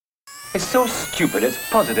It's so stupid, it's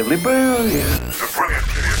positively brilliant. The Brilliant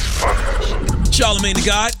Idiots Podcast. Charlamagne the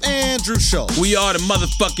God. Andrew Show. We are the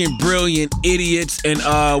motherfucking Brilliant Idiots, and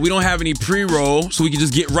we don't have any pre-roll, so we can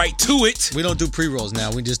just get right to it. We don't do pre-rolls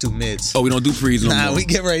now. We just do mids. Oh, we don't do pre's no more. We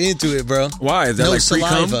get right into it, bro. Why? Is that no like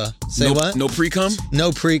pre-cum? saliva. Say no, what? No pre-cum?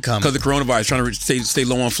 No pre-cum. Because of coronavirus, trying to stay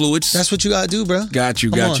low on fluids? That's what you gotta do, bro. Got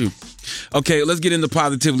you. Okay, let's get into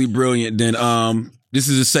Positively Brilliant then. This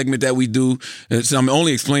is a segment that we do. So I'm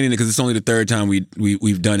only explaining it because it's only the third time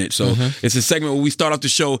we've done it. So it's a segment where we start off the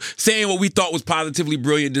show saying what we thought was positively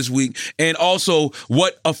brilliant this week, and also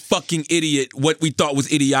what a fucking idiot, what we thought was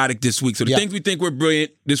idiotic this week. So the things we think were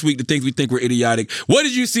brilliant this week, the things we think were idiotic. What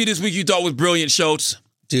did you see this week you thought was brilliant, Schultz?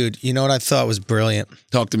 Dude, you know what I thought was brilliant?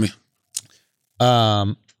 Talk to me.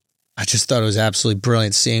 I just thought it was absolutely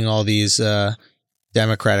brilliant seeing all these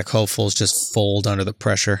Democratic hopefuls just fold under the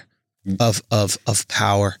pressure of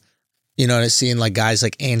power. You know, and seeing like guys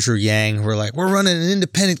like Andrew Yang who are like, we're running an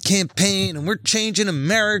independent campaign and we're changing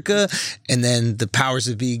America. And then the powers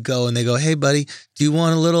that be go and they go, hey, buddy, do you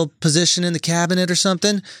want a little position in the cabinet or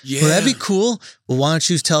something? Yeah. Well, that'd be cool. Well, why don't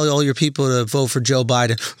you tell all your people to vote for Joe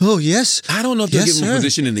Biden? Oh, yes. I don't know if they'll give him a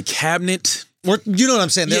position in the cabinet. You know what I'm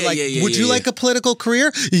saying? They're would you like a political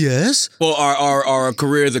career? Yes. Well, our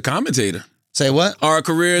career as a commentator. Say what? Our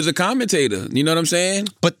career as a commentator. You know what I'm saying?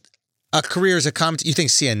 But a career as a commentator, you think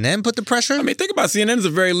CNN put the pressure? I mean, think about CNN is a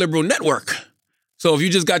very liberal network. So if you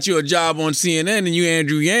just got you a job on CNN and you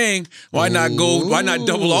Andrew Yang, why not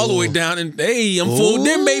double all the way down and, hey, I'm full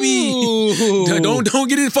dim, baby. Don't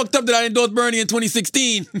get it fucked up that I endorsed Bernie in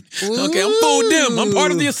 2016. Okay, I'm full dim. I'm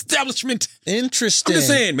part of the establishment. Interesting. I'm just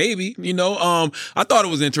saying, maybe, you know. I thought it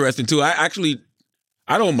was interesting too.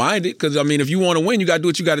 I don't mind it because, I mean, if you want to win, you got to do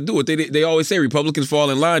what you got to do. They always say Republicans fall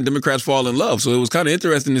in line, Democrats fall in love. So it was kind of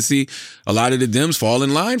interesting to see a lot of the Dems fall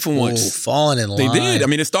in line for once. Falling in line. They did. I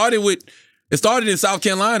mean, it started in South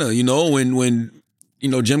Carolina, you know, when you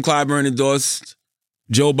know, Jim Clyburn endorsed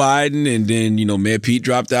Joe Biden and then, you know, Mayor Pete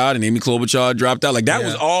dropped out and Amy Klobuchar dropped out. Like, that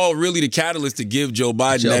was all really the catalyst to give Joe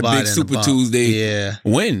Biden big Super Tuesday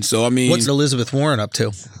win. So, I mean. What's Elizabeth Warren up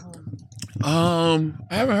to? I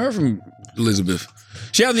haven't heard from Elizabeth.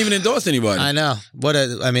 She hasn't even endorsed anybody. I know.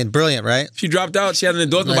 Brilliant, right? She dropped out. She hasn't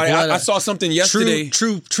endorsed nobody. I saw something yesterday.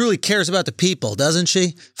 Truly cares about the people, doesn't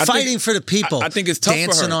she? Fighting for the people. I think it's tough for her.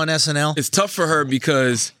 Dancing on SNL. It's tough for her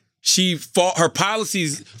because her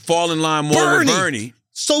policies fall in line more with Bernie.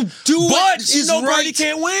 So But she knows Bernie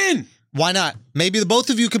can't win. Why not? Maybe the both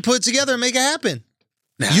of you could put it together and make it happen.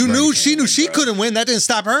 She knew she couldn't win. That didn't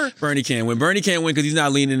stop her. Bernie can't win. Bernie can't win because he's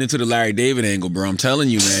not leaning into the Larry David angle, bro. I'm telling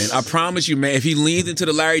you, man. I promise you, man. If he leans into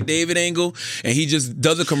the Larry David angle and he just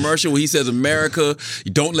does a commercial where he says, America,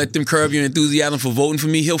 don't let them curb your enthusiasm for voting for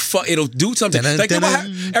me, it'll do something. Like, think about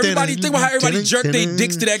how everybody jerked their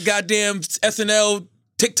dicks to that goddamn SNL,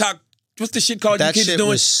 TikTok. What's the shit called that you kids shit doing?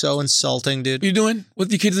 Was so insulting, dude. You doing?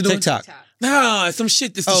 What your kids are doing? TikTok. Nah, some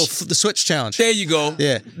shit. The Switch Challenge. There you go.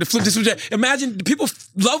 Yeah. The Switch. Imagine, people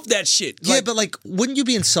love that shit. Yeah, but like, wouldn't you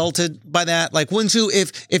be insulted by that? Like, wouldn't you,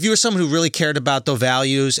 if you were someone who really cared about the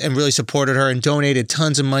values and really supported her and donated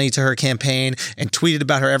tons of money to her campaign and tweeted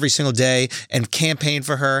about her every single day and campaigned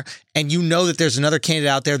for her, and you know that there's another candidate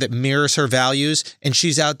out there that mirrors her values and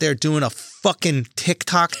she's out there doing a fucking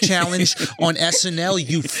TikTok challenge on SNL,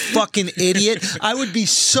 you fucking idiot. I would be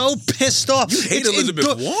so pissed off. You hate Elizabeth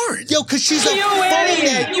Warren. Yo, because she's a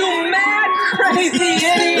idiot. You mad crazy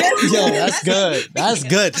idiot. Yo, that's good. That's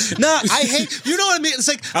good. Nah, I hate, you know what I mean? It's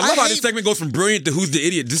like, I love how this segment goes from brilliant to who's the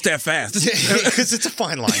idiot just that fast. Because it's a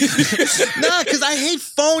fine line. Nah, because I hate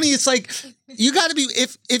phony. It's like, you got to be,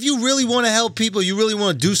 if you really want to help people, you really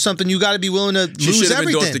want to do something, you got to be willing to lose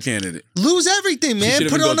everything. Endorsed the candidate. Lose everything, man.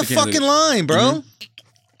 Put it on the fucking line, bro. Mm-hmm.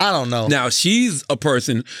 I don't know. Now, she's a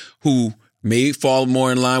person who may fall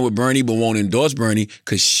more in line with Bernie, but won't endorse Bernie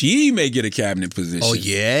because she may get a cabinet position. Oh,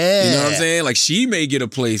 yeah. You know what I'm saying? Like, she may get a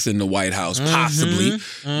place in the White House, possibly.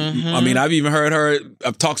 Mm-hmm. I mean, I've even heard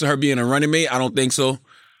I've talked to her being a running mate. I don't think so.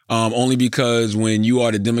 Only because when you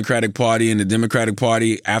are the Democratic Party, and the Democratic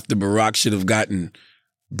Party after Barack should have gotten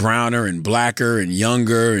browner and blacker and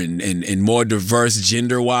younger and more diverse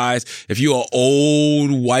gender-wise. If you're an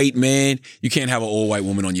old white man, you can't have an old white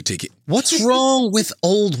woman on your ticket. What's wrong with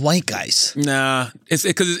old white guys? Nah, it's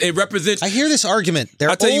because it represents... I hear this argument. They're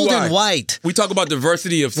old and white. We talk about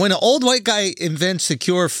diversity of... When an old white guy invents the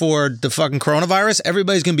cure for the fucking coronavirus,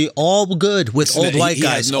 everybody's going to be all good with old white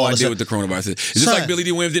guys. He has no idea what the coronavirus is. Is this like Billy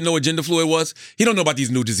D. Williams didn't know what gender fluid was? He don't know about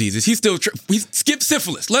these new diseases. He skipped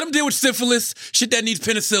syphilis. Let him deal with syphilis, shit that needs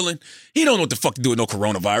penicillin. He don't know what the fuck to do with no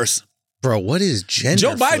coronavirus. Bro, what is gender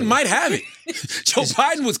Joe Biden flu? might have it. Joe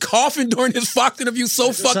Biden was coughing during his Fox interview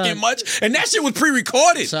so fucking much, and that shit was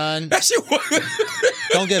pre-recorded. Son. That shit was...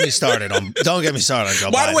 Don't get me started on Joe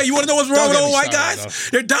Biden. By the way, you want to know what's wrong Don't with get old me white started, guys?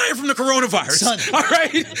 They're dying from the coronavirus. Son. All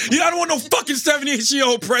right? You don't want no fucking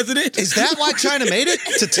 78-year-old president. Is that why China made it?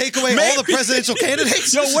 To take away all the presidential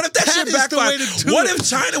candidates? Yo, what if that shit is the way backfired? to do What it. if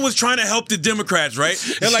China was trying to help the Democrats, right?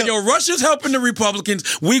 They're like, yo, Russia's helping the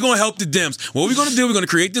Republicans. We're going to help the Dems. What we're going to do, we're going to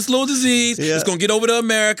create this little disease. Yeah. It's going to get over to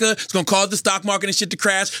America. It's going to cause the stock market and shit to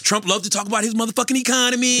crash. Trump loves to talk about his motherfucking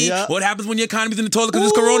economy. Yeah. What happens when your economy's in the toilet because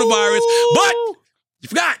it's coronavirus. But you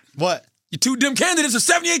forgot. What? Your two dim candidates are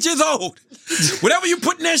 78 years old. Whatever you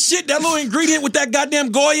put in that shit, that little ingredient with that goddamn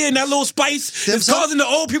Goya and that little spice, it's causing the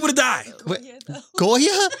old people to die. Wait, Goya?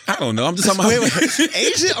 I don't know. I'm just talking about... Wait.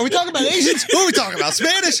 Asian? Are we talking about Asians? Who are we talking about?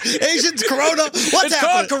 Spanish? Asians? Corona? What's It's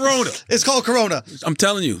happening? called Corona. It's called Corona. I'm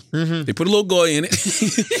telling you. They put a little Goya in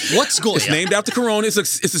it. What's Goya? It's named after Corona. It's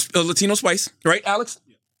a Latino spice. Right, Alex?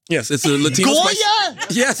 Yes, it's a Latino spice. Goya?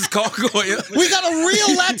 Yes, it's called Goya. We got a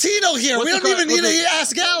real Latino here. What's We it don't called? even need What's to it-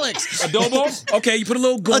 ask Alex. Adobo? Okay, you put a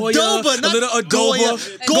little Goya. Adobo, a not little adobo.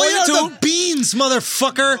 Goya. Goya too. are the beans,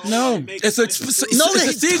 motherfucker. No, it's a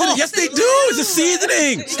seasoning. don't. Yes, they do. It's a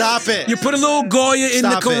seasoning. Stop it. You put a little Goya in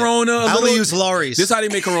Stop the Corona. it. I only use Lorry's. This is how they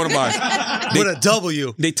make coronavirus. With a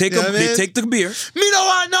W. They take You know what I mean? they take the beer. Me no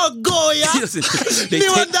want no Goya. Listen, Me they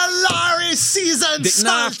want take, the Lorry season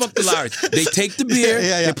nah, stuff. fuck the Lars. They take the beer.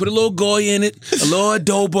 Yeah. They put a little Goya in it, a little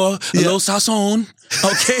adobo, a little sazon.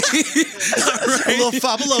 Okay, all right. A little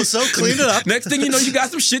fabuloso. Clean it up. Next thing you know, you got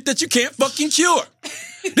some shit that you can't fucking cure.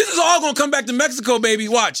 This is all gonna come back to Mexico, baby.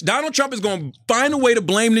 Watch. Donald Trump is gonna find a way to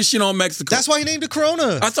blame this shit on Mexico. That's why he named it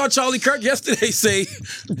Corona. I saw Charlie Kirk yesterday say,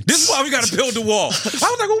 "This is why we gotta build the wall." I was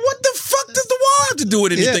like, well, "What the fuck does the wall have to do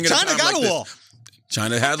with anything?" at a China time got like a this? wall.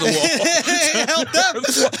 China has a wall. Help them.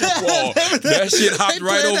 Wall. That shit hopped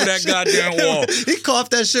right over that goddamn wall. He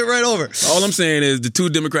coughed that shit right over. All I'm saying is the two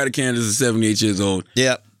Democratic candidates are 78 years old.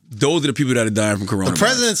 Yeah. Those are the people that are dying from coronavirus. The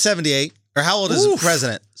president's 78. Or how old is the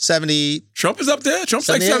president? 70. Trump is up there. Trump's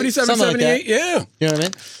like 78? 77, Something like 78. Yeah. You know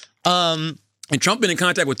what I mean? And Trump been in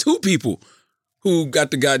contact with two people who got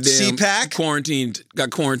the goddamn CPAC? quarantined.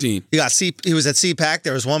 He was at CPAC.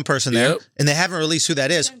 There was one person there, Yep. and they haven't released who that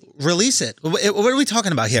is. Release it. What are we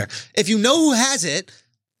talking about here? If you know who has it,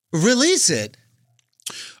 release it.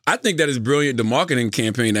 I think that is brilliant, the marketing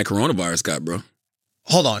campaign that coronavirus got, bro.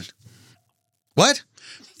 Hold on. What?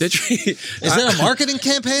 Is Is there a marketing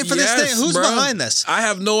campaign for this thing? Who's behind this? I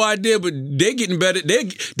have no idea, but they're getting better.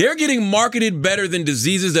 They're getting marketed better than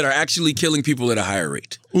diseases that are actually killing people at a higher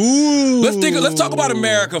rate. Ooh. Let's talk about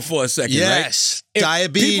America for a second, Yes. right? If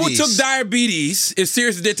Diabetes. people took diabetes, it's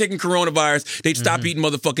serious that they're taking coronavirus, they'd stop eating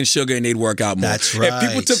motherfucking sugar and they'd work out more. That's If people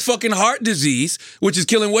right. took fucking heart disease, which is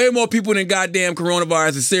killing way more people than goddamn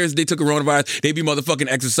coronavirus, it's serious that they took coronavirus, they'd be motherfucking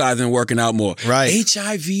exercising and working out more. Right.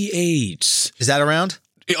 HIV AIDS. Is that around?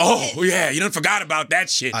 Oh, yeah, you done forgot about that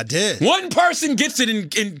shit. I did. One person gets it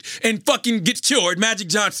and fucking gets cured, Magic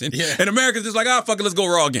Johnson. Yeah. And America's just like, fuck it, let's go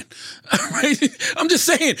raw again. Right? I'm just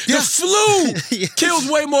saying, Yeah. the flu Yeah. kills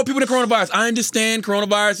way more people than coronavirus. I understand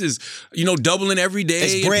coronavirus is, doubling every day.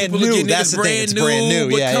 It's and brand people are new. getting it. That's It's the thing. It's brand new.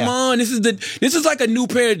 But Yeah, come yeah. on, this is like a new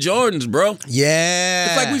pair of Jordans, bro. Yeah.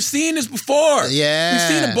 It's like we've seen this before. Yeah. We've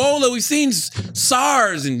seen Ebola. We've seen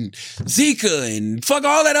SARS and Zika and fuck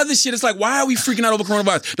all that other shit. It's like, why are we freaking out over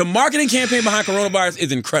coronavirus? The marketing campaign behind coronavirus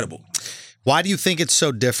is incredible. Why do you think it's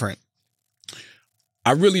so different?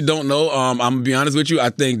 I really don't know. I'm gonna be honest with you. I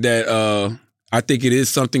think that it is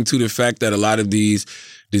something to the fact that a lot of these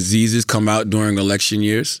diseases come out during election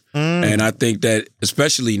years, and I think that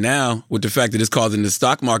especially now with the fact that it's causing the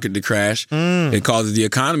stock market to crash, it causes the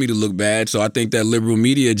economy to look bad. So I think that liberal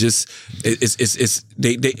media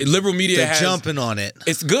liberal media They're has jumping on it.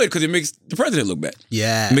 It's good because it makes the president look bad.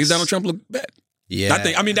 Yeah. It makes Donald Trump look bad. Yeah.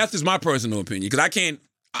 I mean that's just my personal opinion because I can't.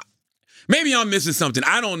 Maybe I'm missing something.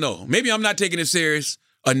 I don't know. Maybe I'm not taking it serious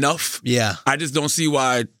enough. Yeah. I just don't see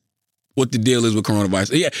what the deal is with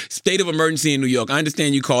coronavirus. Yeah, state of emergency in New York. I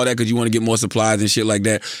understand you call that because you want to get more supplies and shit like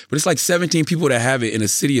that. But it's like 17 people that have it in a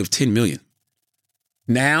city of 10 million.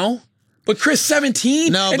 Now? But Chris,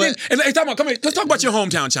 17? No, Hey, talk about, come here. Let's talk about your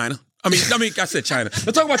hometown, China. I mean, I said China.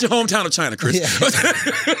 Let's talk about your hometown of China, Chris. Yeah.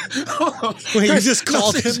 Wait, you just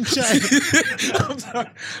called him China. I'm sorry.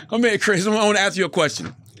 Come here, Chris. I want to ask you a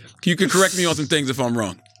question. You can correct me on some things if I'm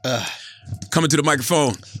wrong. Coming to the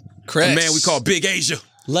microphone. Chris. A man we call Big Asia.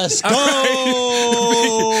 Let's go.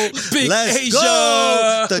 Big Let's Asia.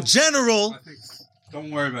 go. The general. Don't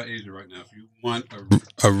worry about Asia right now. If you want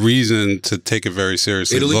a reason to take it very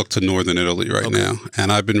seriously, Italy? look to Northern Italy right now.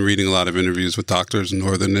 And I've been reading a lot of interviews with doctors in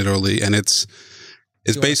Northern Italy, and it's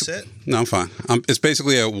basically no, I'm fine. It's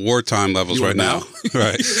basically at wartime levels right now,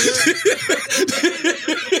 right?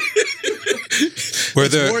 Where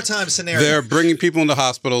It's wartime scenario. They're bringing people into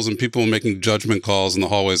hospitals and people making judgment calls in the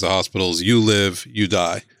hallways of hospitals. You live, you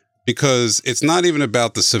die, because it's not even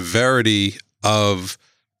about the severity of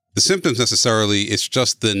the symptoms necessarily. It's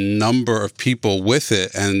just the number of people with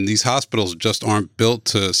it, and these hospitals just aren't built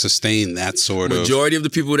to sustain that sort of. Majority of the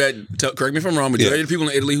people correct me if I'm wrong, majority of the people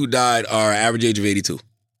in Italy who died are average age of 82.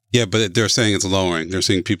 Yeah, but they're saying it's lowering. They're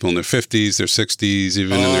seeing people in their 50s, their 60s,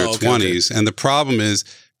 even in their 20s. Okay. And the problem is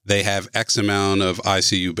they have X amount of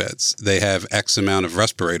ICU beds. They have X amount of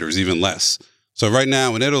respirators, even less. So right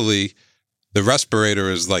now in Italy, the respirator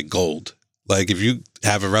is like gold. Like if you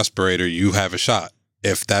have a respirator, you have a shot.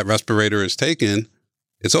 If that respirator is taken,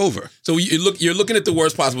 it's over. So you're looking at the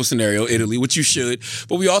worst possible scenario, Italy, which you should.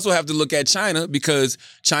 But we also have to look at China, because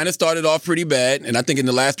China started off pretty bad, and I think in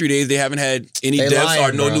the last 3 days they haven't had any deaths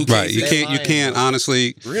or no new cases. Right, you can't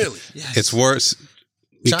honestly. Really, it's worse.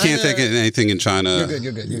 You can't take anything in China.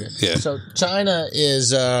 You're good. Yeah. So China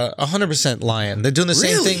is 100% lying. They're doing the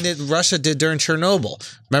same thing that Russia did during Chernobyl.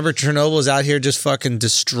 Remember, Chernobyl was out here just fucking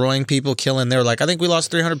destroying people, killing. They were like, I think we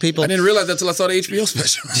lost 300 people. I didn't realize that until I saw the HBO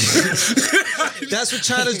special. That's what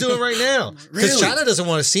China's doing right now. Because China doesn't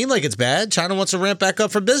want to seem like it's bad. China wants to ramp back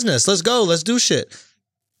up for business. Let's go. Let's do shit.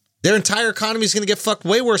 Their entire economy is going to get fucked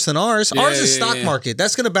way worse than ours. Ours is stock market.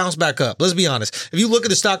 That's going to bounce back up. Let's be honest. If you look at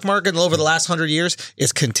the stock market over the last 100 years,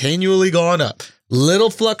 it's continually gone up.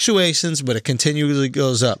 Little fluctuations, but it continually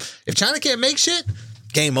goes up. If China can't make shit,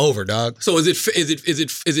 game over, dog. So is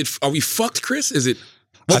it? Are we fucked, Chris? Is it?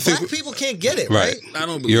 Well, black people can't get it, right? I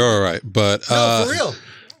don't believe you're all right, but no, for real.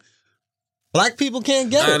 Black people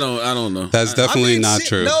can't get it. I don't know. That's definitely not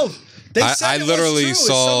true. No. They said I literally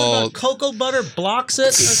saw cocoa butter blocks it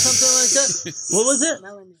or something like that. What was it?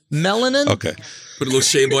 Melanin. Okay. Put a little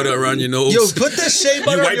shea butter around your nose. Yo, put that shea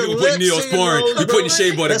butter on your lips. You white people put Neosporin. You putting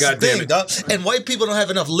shea butter, goddammit. Dog. And white people don't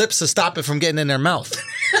have enough lips to stop it from getting in their mouth.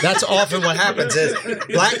 That's often what happens is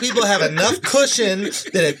black people have enough cushion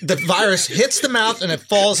that the virus hits the mouth and it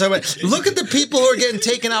falls away. Look at the people who are getting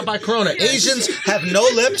taken out by corona. Asians have no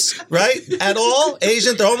lips, right? At all.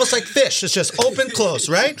 Asians, they're almost like fish. It's just open, close,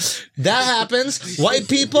 right? That happens. White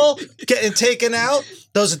people getting taken out.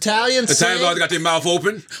 Those Italians always got their mouth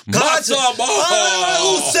open. Mazza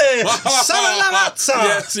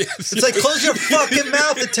Yes. It's like, close your fucking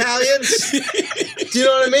mouth, Italians. Do you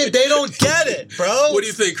know what I mean? They don't get it, bro. What do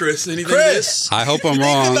you think, Chris? Anything? Chris, I hope I'm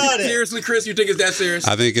wrong. Seriously, Chris, you think it's that serious?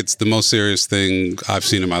 I think it's the most serious thing I've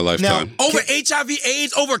seen in my lifetime. Over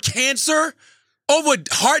HIV/AIDS, over cancer, over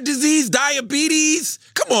heart disease, diabetes.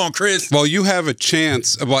 Come on, Chris. Well, you have a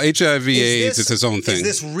chance. Well, HIV/AIDS is its own thing. Is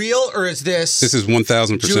this real or is this? This is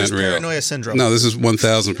 1,000% real. Paranoia syndrome. No, this is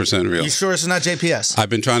 1,000% real. You sure it's not JPS? I've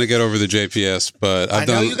been trying to get over the JPS, but I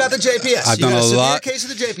know you got the JPS. I've done a lot. Case of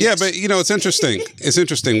the JPS. Yeah, but it's interesting. It's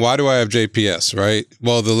interesting. Why do I have JPS? Right.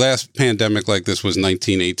 Well, the last pandemic like this was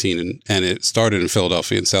 1918, and it started in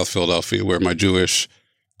Philadelphia, in South Philadelphia, where my Jewish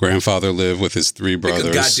grandfather lived with his three brothers.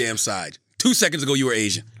 Pick a goddamn side. 2 seconds ago, you were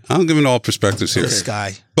Asian. I'm giving all perspectives here. This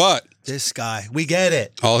guy. But this guy. We get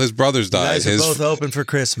it. All his brothers died. You guys are both open for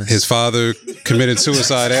Christmas. His father committed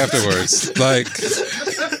suicide afterwards. Like,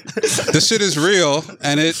 this shit is real,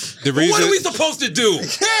 and the reason. What are we supposed to do?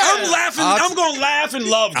 Yeah. I'm laughing. I'm going to laugh and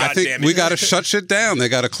love. I think we got to shut shit down. They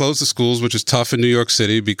got to close the schools, which is tough in New York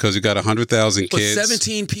City because you got 100,000 kids.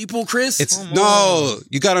 17 people, Chris.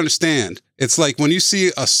 You got to understand. It's like when you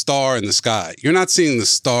see a star in the sky, you're not seeing the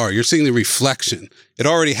star. You're seeing the reflection. It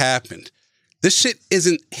already happened. This shit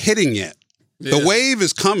isn't hitting yet. Yeah. The wave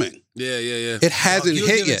is coming. Yeah. It hasn't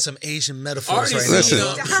hit yet. Some Asian metaphors right Listen,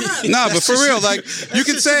 now. no, but for real, like you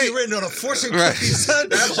can say, written on a fortune cookie, son.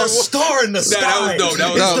 A star in the sky. That was dope.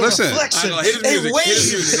 No, listen.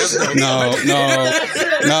 No.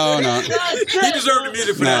 He deserved the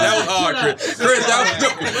music for that. That was hard, Chris. Chris,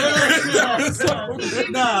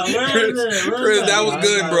 that was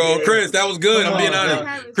good, bro. Chris, that was good. I'm being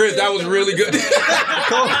honest. Chris, that was really good.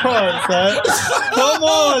 Come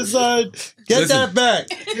on, son. Get that back.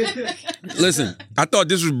 Listen, I thought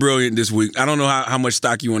this was brilliant this week. I don't know how much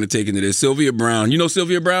stock you want to take into this. Sylvia Brown. You know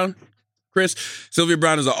Sylvia Brown, Chris? Sylvia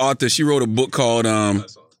Brown is an author. She wrote a book called, I'm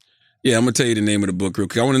going to tell you the name of the book real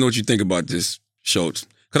quick. I want to know what you think about this, Schultz.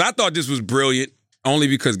 Because I thought this was brilliant, only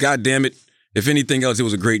because, God damn it, if anything else, it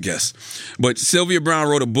was a great guess. But Sylvia Brown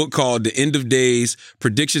wrote a book called The End of Days,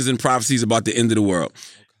 Predictions and Prophecies About the End of the World.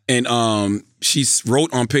 And she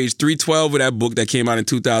wrote on page 312 of that book that came out in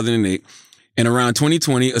 2008. And around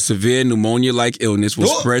 2020, a severe pneumonia-like illness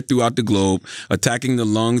was spread throughout the globe, attacking the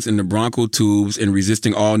lungs and the bronchial tubes and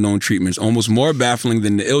resisting all known treatments. Almost more baffling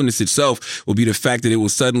than the illness itself will be the fact that it will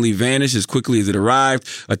suddenly vanish as quickly as it arrived,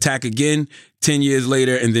 attack again 10 years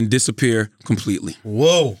later, and then disappear completely.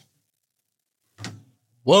 Whoa.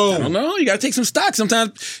 I don't know. You got to take some stock.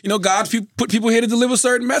 Sometimes, God's put people here to deliver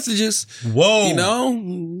certain messages. Whoa. And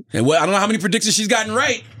I don't know how many predictions she's gotten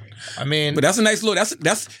right. I mean, but that's a nice little.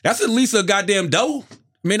 That's at least a goddamn double. It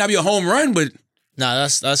may not be a home run, but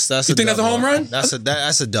that's. You think that's a home run? That's a double.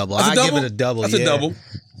 That's a double? give it a double. That's a double.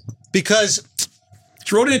 Because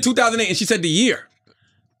she wrote it in 2008, and she said the year.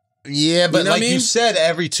 Yeah, but you said,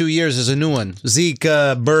 every 2 years is a new one.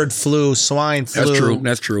 Zika, bird flu, swine flu.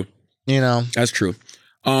 That's true. That's true.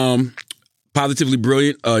 Positively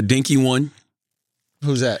brilliant. Dinky One.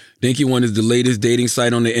 Who's that? Dinky One is the latest dating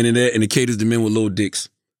site on the internet, and it caters to men with little dicks.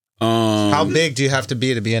 How big do you have to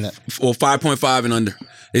be in it? Well, 5.5 and under.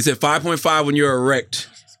 They said 5.5 when you're erect.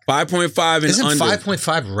 5.5 and Isn't under.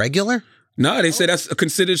 5.5 regular? No, they said that's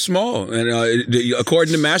considered small. And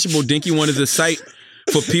according to Mashable, Dinky One is a site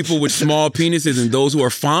for people with small penises and those who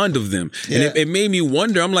are fond of them. Yeah. And it made me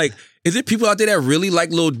wonder. I'm like, is it people out there that really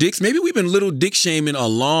like little dicks? Maybe we've been little dick shaming a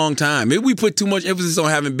long time. Maybe we put too much emphasis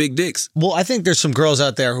on having big dicks. Well, I think there's some girls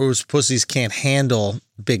out there whose pussies can't handle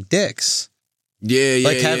big dicks. Yeah.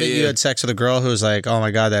 You had sex with a girl who's like, oh my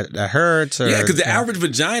God, that hurts? Or, because the average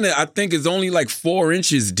vagina, I think, is only like 4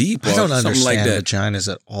 inches deep or I don't something understand like that.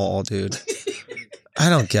 vaginas at all, dude. I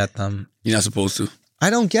don't get them. You're not supposed to. I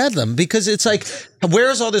don't get them because it's like,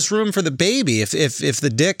 where's all this room for the baby if the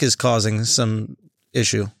dick is causing some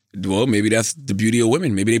issue? Well, maybe that's the beauty of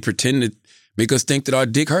women. Maybe they pretend to make us think that our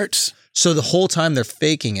dick hurts. So the whole time they're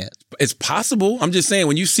faking it. It's possible. I'm just saying,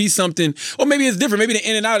 when you see something, or maybe it's different. Maybe the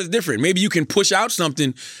in and out is different. Maybe you can push out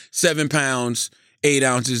something 7 pounds, 8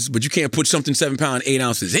 ounces, but you can't put something 7 pounds, 8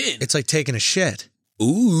 ounces in. It's like taking a shit.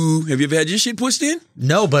 Ooh, have you ever had your shit pushed in?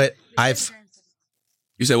 No, but I've.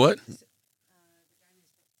 You said what?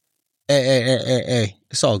 Hey.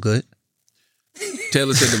 It's all good.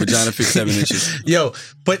 Taylor said the vagina fits 7 inches. Yo,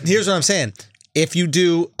 but here's what I'm saying. If you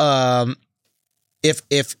do,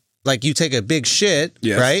 if like you take a big shit,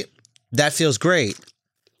 right? That feels great.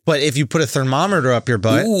 But if you put a thermometer up your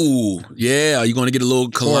butt, ooh, yeah, are you going to get a little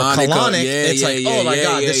colonic? Oh my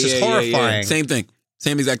God, this is horrifying. Same thing,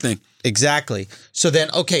 same exact thing. Exactly. So then,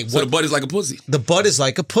 okay, so the butt is like a pussy. The butt is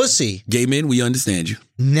like a pussy. Gay men, we understand you.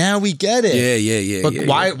 Now we get it. Yeah.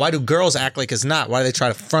 But why do girls act like it's not? Why do they try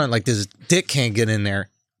to front like this dick can't get in there?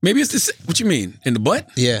 Maybe it's this. What you mean? In the butt?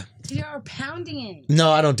 Yeah. You're pounding it.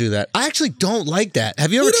 No, I don't do that. I actually don't like that.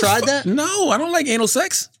 Have you ever tried that? No, I don't like anal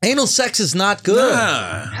sex. Anal sex is not good. Nah.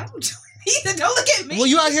 I don't do it either. Don't look at me. Well,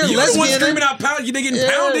 you out here You're lesbian. the one screaming out pound. You getting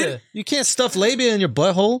pounded. You can't stuff labia in your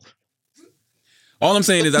butthole. All I'm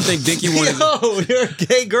saying is, I think Dinky One is. Yo, you're a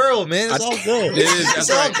gay girl, man. It's all good. It is.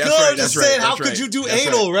 That's right. That's right. Just saying, how could you do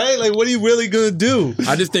anal, right? Like, what are you really gonna do?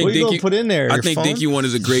 I just think what are you Dinky. gonna put in there. I think Dinky One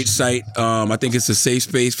is a great site. I think it's a safe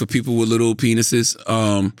space for people with little penises.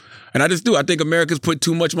 And I just do. I think America's put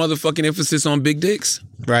too much motherfucking emphasis on big dicks.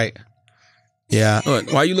 Right. Yeah.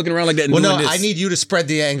 Why are you looking around like that? And well, doing no, this? I need you to spread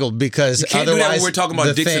the angle because you can't otherwise do that when we're talking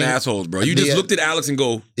about dicks and assholes, bro. You just looked at Alex and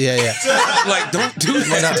go, yeah. Like, don't do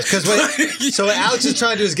that. Because so what Alex is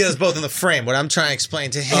trying to do is get us both in the frame. What I'm trying to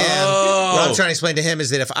explain to him, is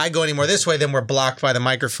that if I go any more this way, then we're blocked by the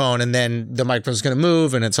microphone, and then the microphone's going to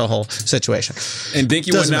move, and it's a whole situation. And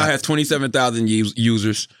Dinky One now has 27,000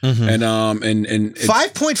 users, and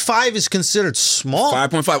 5.5 is considered small.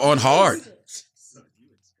 5.5 on hard.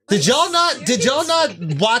 Did y'all not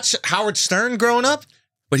watch Howard Stern growing up?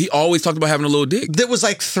 But he always talked about having a little dick. That was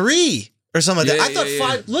like 3 or something like that. I thought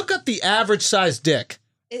 5. Look up the average size dick.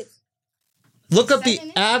 Look up the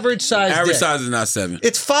average size. Average dick. size is not 7.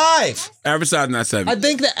 It's 5. Average size is not 7. I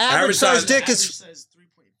think the average size dick is.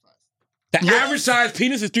 The average size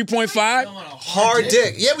penis is 3.5. Hard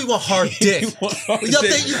dick. Yeah, we want hard dick. You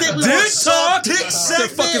think we want soft dick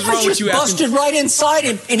segment? What the fuck is wrong with you? Busted right inside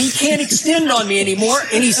him, and he can't extend on me anymore,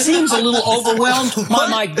 and he seems a little overwhelmed by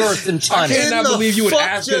my girth and I tongue. cannot believe you would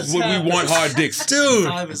ask us would we want hard dicks. Dude.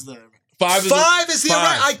 5 is the Five is the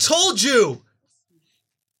I told you.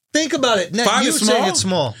 Think about it. Now, 5 you is small. saying it's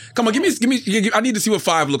small. Come on, give me. I need to see what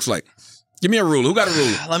 5 looks like. Give me a ruler. Who got a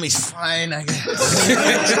ruler? Let me find. I guess.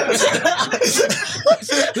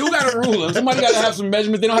 Who got a ruler? Somebody got to have some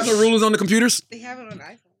measurements. They don't have the rulers on the computers. They have it on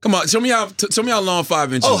iPhone. Come on, show me how long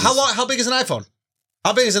 5 inches. Oh, is. how big is an iPhone?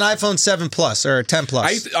 How big is an iPhone 7 Plus or 10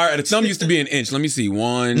 Plus? All right, the thumb used to be an inch. Let me see.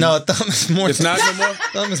 1. No, thumb is more. It's not no more.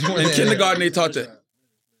 Thumb is more. In than kindergarten, they taught that.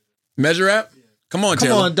 Measure app? Come on, Come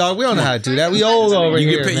Taylor. on, dog. We don't know how to do that. We old over You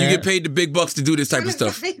here, get, man. you get paid the big bucks to do this type of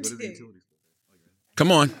stuff.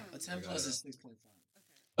 Come on. A 10 plus is 6.5.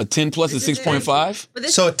 A 10 plus is 6.5?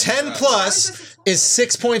 So a 10 plus is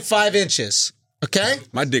 6.5 inches. Okay?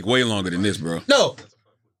 My dick way longer than this, bro. No.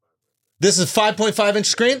 This is 5.5 inch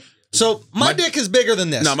screen. So my dick is bigger than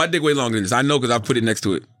this. No, my dick way longer than this. I know because I put it next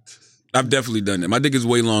to it. I've definitely done that. My dick is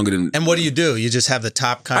way longer than. And what do? You just have the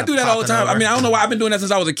top kind I of. do that all the popping time. I over? mean, I don't know why. I've been doing that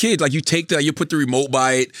since I was a kid. Like you take that, you put the remote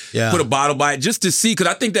by it, put a bottle by it, just to see. Because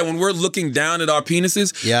I think that when we're looking down at our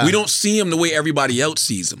penises, we don't see them the way everybody else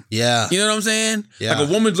sees them. Yeah. You know what I'm saying? Yeah. Like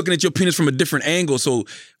a woman's looking at your penis from a different angle. So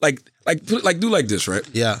like do like this, right?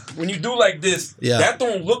 Yeah. When you do like this, that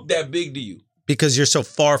don't look that big to you. Because you're so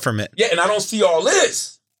far from it. Yeah, and I don't see all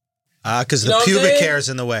this. Because You know the what I'm pubic saying? hair is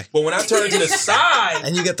in the way. But when I turn to the side,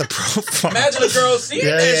 And you get the profile. imagine a girl seeing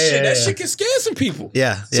Yeah, that yeah, shit. yeah, That yeah. shit can scare some people.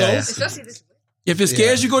 Yeah. So- Yeah. Especially this. If it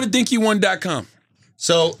scares you, go to dinky1.com.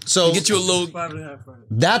 So Get you a little. 5.5.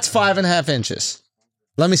 that's 5.5 inches.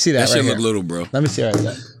 Let me see that, That shit right look here. little, bro. Let me see right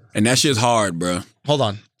there. And that shit's hard, bro. Hold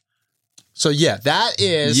on. So yeah, that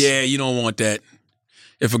is. Yeah, you don't want that.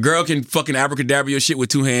 If a girl can fucking abracadabra your shit with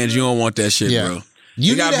two hands, you don't want that shit, Yeah. bro.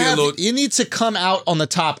 You It gotta need to be a have, little- you need to come out on the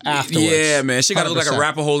top afterwards. Yeah, man. Shit gotta look like a 100%.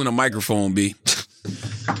 rapper holding a microphone, B.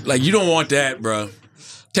 Like, you don't want that, bro.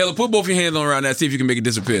 Taylor, put both your hands on around that, see if you can make it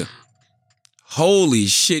disappear. Holy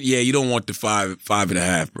shit, yeah, you don't want the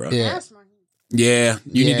 5.5, bro. Yeah. Yeah,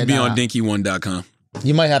 you need Yeah, to be nah. on dinky1.com.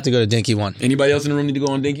 You might have to go to Dinky One. Anybody else in the room need to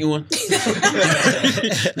go on Dinky One?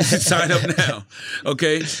 Sign up now.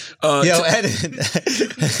 Okay. Yo, Eden.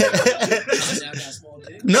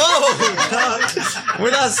 No,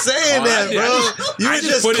 we're not saying that, bro. You I were just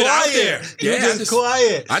just put it out quiet. there. You were Yeah, I just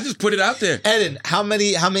quiet. I just put it out there. Eden, how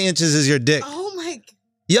many inches is your dick? Oh my god.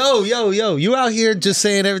 Yo, you out here just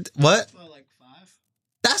saying everything. What? Well, like 5.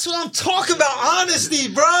 That's what I'm talking about. Honesty,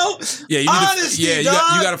 bro. Yeah, you need Honesty, you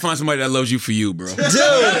dog. got to find somebody that loves you for you, bro. Dude,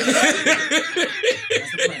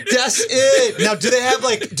 that's it. Now, do they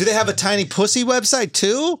have a tiny pussy website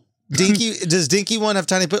too? Does Dinky One have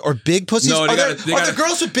tiny or big pussies? No, they are gotta- there, they are gotta- there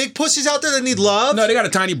girls with big pussies out there that need love? No, they got a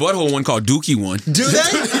tiny butthole one called Dookie One. Do they?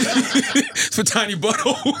 It's for tiny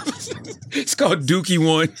buttholes. It's called Dookie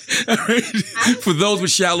One. All right? For those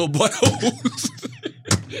with shallow buttholes.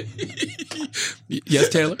 Yes,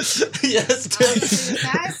 Taylor? Yes.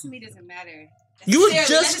 Size to me doesn't matter. You were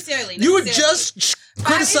Necessarily. just you were Necessarily. just It's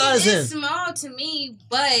criticizing. small to me,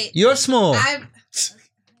 but You're small.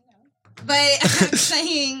 but I'm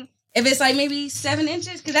saying if it's like maybe 7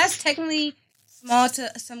 inches, because that's technically small to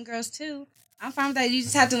some girls too. I'm fine with that. You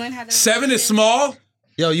just have to learn how to. 7 is small?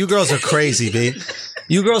 Yo, you girls are crazy, B.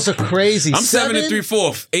 You girls are crazy. I'm 7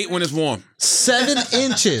 3/4. 8 when it's warm. 7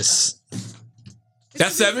 inches.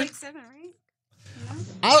 That's 7? Like 7,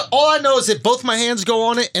 right? All I know is that both my hands go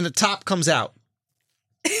on it and the top comes out.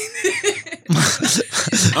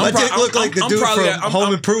 My dick look like the dude from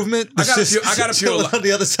Home Improvement. I got a It's pure- I got a pure- chilling on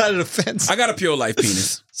the other side of the fence. I got a pure life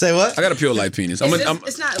penis. Say what? I got a pure life penis.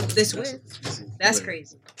 It's not this width. That's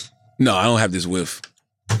crazy. No, I don't have this width.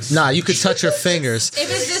 Nah, you could touch your fingers. If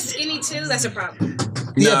it's this skinny too, that's a problem.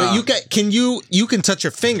 Yeah, Nah. but you can touch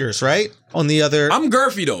your fingers, right? On the other, I'm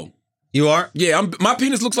girthy though. you are Yeah, my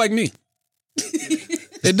penis looks like me.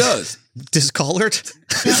 It does. discolored.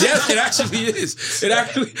 Yes, it actually is.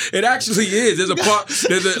 It actually is. There's a part.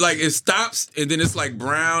 It stops and then it's like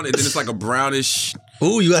brown and then it's like a brownish.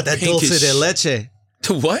 Ooh, you got that Pinkish. dulce de leche.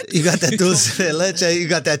 To what? You got that dulce de leche. You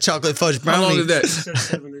got that chocolate fudge brownie. How long is that?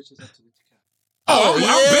 7 inches up to the cap. Oh,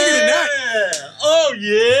 I'm bigger than that. Oh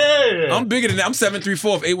yeah. I'm bigger than that. I'm 7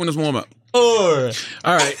 3/4. 8 when it's warm up. Or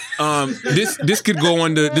All right. This could go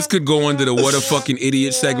under the what a fucking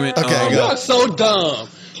idiot segment. Okay, go. So dumb.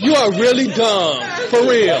 You are really dumb. For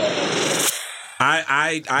real.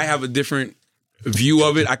 I have a different view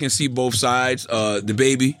of it. I can see both sides.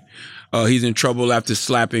 Dababy, he's in trouble after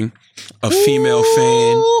slapping a female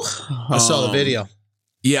fan. I saw the video.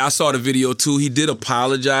 Yeah, I saw the video too. He did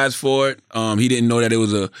apologize for it. He didn't know that it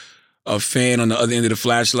was a fan on the other end of the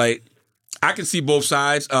flashlight. I can see both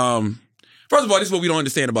sides. First of all, this is what we don't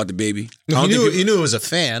understand about Dababy. He knew it was a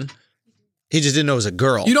fan. He just didn't know it was a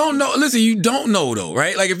girl. You don't know. Listen, you don't know though,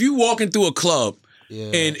 right? Like if you walk into a club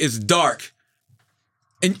and it's dark,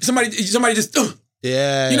 and somebody just,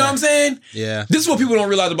 yeah. you know what I'm saying? Yeah. This is what people don't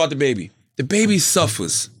realize about Dababy. Dababy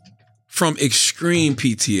suffers from extreme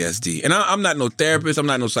PTSD, and I'm not no therapist. I'm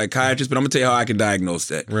not no psychiatrist, but I'm gonna tell you how I can diagnose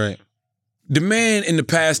that. Right. The man in the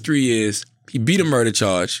past 3 years, he beat a murder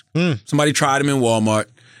charge. Somebody tried him in Walmart.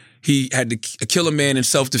 He had to kill a man in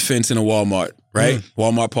self-defense in a Walmart, right?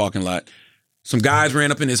 Walmart parking lot. Some guys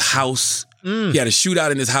ran up in his house, He had a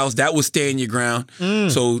shootout in his house. That was stand your ground.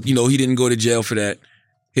 So, he didn't go to jail for that.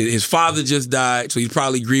 His father just died, so he's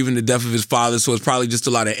probably grieving the death of his father, so it's probably just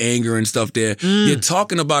a lot of anger and stuff there. You're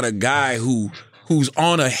talking about a guy who's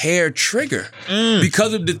on a hair trigger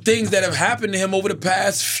because of the things that have happened to him over the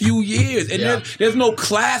past few years. And there's no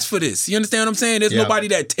class for this. You understand what I'm saying? There's nobody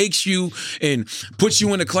that takes you and puts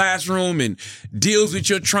you in the classroom and deals with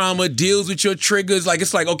your trauma, deals with your triggers. Like,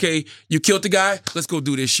 it's like, okay, you killed the guy, let's go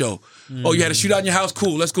do this show. Oh, you had a shootout in your house?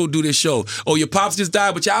 Cool, let's go do this show. Oh, your pops just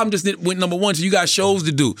died, but your album just went #1, so you got shows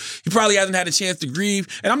to do. He probably hasn't had a chance to grieve.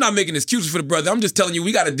 And I'm not making excuses for the brother. I'm just telling you,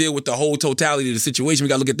 we got to deal with the whole totality of the situation. We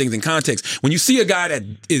got to look at things in context. When you see a guy that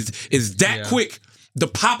is that quick to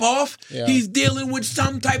pop off, he's dealing with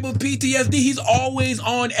some type of PTSD. He's always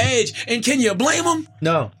on edge. And can you blame him?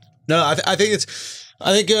 No. I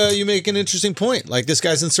think you make an interesting point. Like, this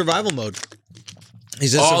guy's in survival mode.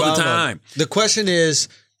 He's in all survival the time. mode. The question is,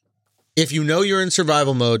 if you know you're in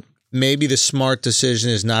survival mode, maybe the smart decision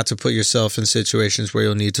is not to put yourself in situations where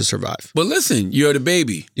you'll need to survive. But listen, you're the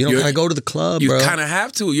baby. You don't gotta go to the club, you bro. You kind of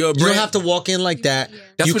have to. You don't have to walk in like that.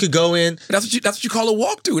 You could go in. That's what you call a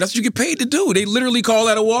walkthrough. That's what you get paid to do. They literally call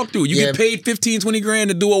that a walkthrough. You get paid 15, 20 grand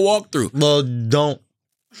to do a walkthrough. Well, don't.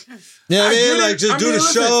 Yeah, I mean, like, just do the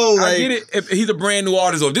show. I get it. If he's a brand new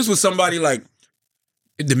artist, or if this was somebody like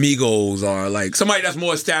the Migos or like somebody that's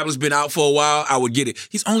more established, been out for a while, I would get it.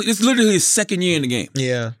 It's literally his second year in the game.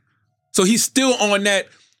 Yeah. So he's still on that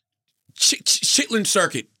Chitlin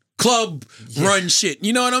circuit, club run shit.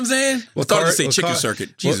 You know what I'm saying? I thought to say chicken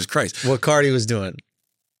circuit. Jesus Christ. What Cardi was doing.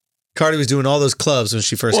 Cardi was doing all those clubs when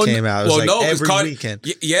she first came out. It was every weekend.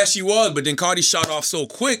 Yeah, she was, but then Cardi shot off so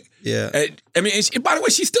quick. Yeah. I mean, and by the way,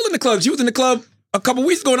 she's still in the club. She was in the club a couple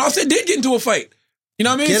weeks ago, and Offset did get into a fight. You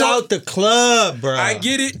know what I mean? Get out the club, bro. I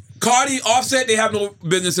get it. Cardi, Offset, they have no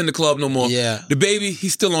business in the club no more. Yeah. Dababy,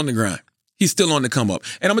 he's still on the grind. He's still on the come up.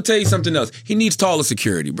 And I'm going to tell you something else. He needs taller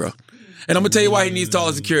security, bro. And I'm going to tell you why he needs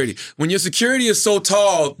taller security. When your security is so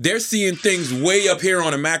tall, they're seeing things way up here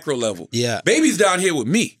on a macro level. Yeah. Baby's down here with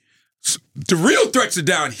me. The real threats are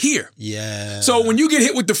down here. Yeah. So when you get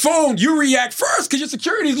hit with the phone, you react first because your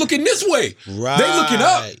security is looking this way. Right. They looking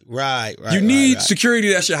up. Right. You need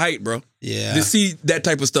security that's your height, bro. Yeah. To see that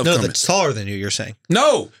type of stuff coming. That's taller than you, you're saying.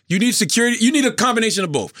 No. You need security. You need a combination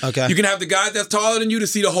of both. Okay. You can have the guys that's taller than you to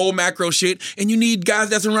see the whole macro shit, and you need guys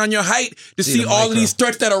that's around your height to see all of these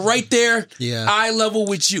threats that are right there, eye level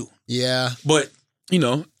with you. Yeah. But,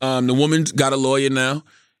 the woman's got a lawyer now.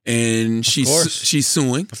 And she's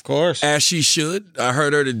suing. Of course. As she should. I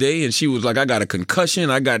heard her today and she was like, I got a concussion.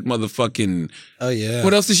 I got motherfucking... Oh, yeah.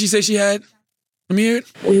 What else did she say she had? Let me hear it.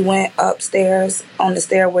 We went upstairs on the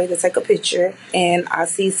stairway to take a picture and I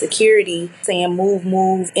see security saying,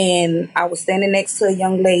 move. And I was standing next to a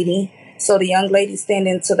young lady. So the young lady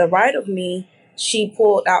standing to the right of me, she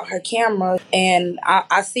pulled out her camera and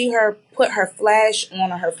I see her put her flash on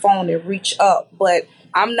her phone and reach up. But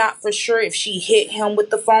I'm not for sure if she hit him with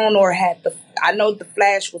the phone or I know the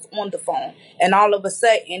flash was on the phone. And all of a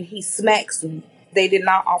sudden, he smacks me. They did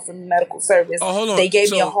not offer me medical service. Oh, hold on. They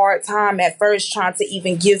gave me a hard time at first trying to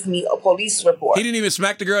even give me a police report. He didn't even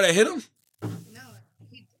smack the girl that hit him? No,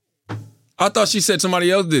 he did. I thought she said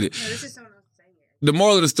somebody else did it. No, this is someone else saying it. The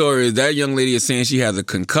moral of the story is that young lady is saying she has a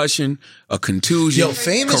concussion, a contusion, Yo,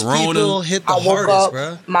 famous corona. people hit the I woke hardest, up,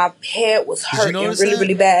 bro. my head was hurting really,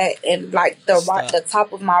 really bad. And like the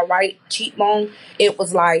top of my right cheekbone, it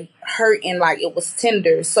was like hurting, like it was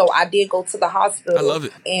tender. So I did go to the hospital. I love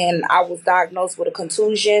it. And I was diagnosed with a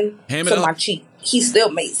contusion to my cheek. He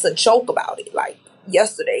still made a joke about it. Like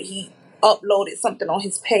yesterday, he uploaded something on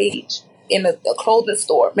his page in a clothing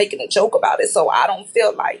store making a joke about it. So I don't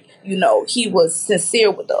feel like, he was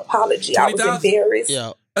sincere with the apology. 20, I was embarrassed.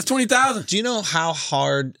 Yeah. That's 20,000. Do you know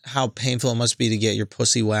how painful it must be to get your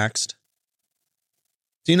pussy waxed?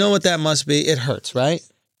 Do you know what that must be? It hurts, right?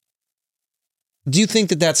 Do you think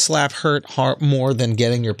that slap hurt more than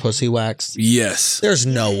getting your pussy waxed? Yes. There's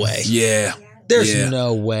no way. Yeah. There's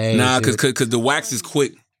no way. Nah, because the wax is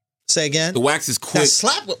quick. Say again? The wax is quick. That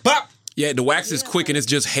slap, pop. Yeah, the wax is quick and it's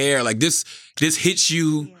just hair. Like this hits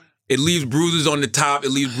you. It leaves bruises on the top.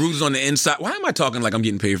 It leaves bruises on the inside. Why am I talking like I'm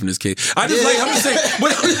getting paid from this kid? I'm just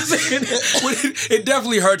saying, it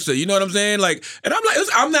definitely hurts her. You know what I'm saying? Like, and I'm like,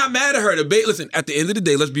 I'm not mad at her. Listen, at the end of the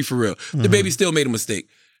day, let's be for real. The baby still made a mistake.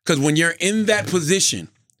 Because when you're in that position,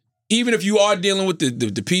 even if you are dealing with the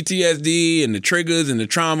PTSD and the triggers and the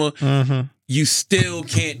trauma, you still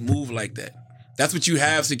can't move like that. That's what you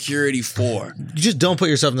have security for. You just don't put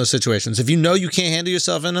yourself in those situations. If you know you can't handle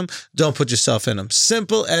yourself in them, don't put yourself in them.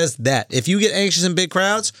 Simple as that. If you get anxious in big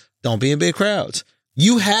crowds, don't be in big crowds.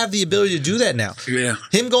 You have the ability to do that now. Yeah.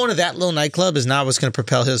 Him going to that little nightclub is not what's going to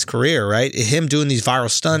propel his career, right? Him doing these viral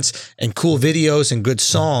stunts and cool videos and good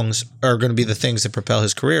songs are going to be the things that propel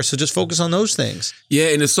his career. So just focus on those things. Yeah,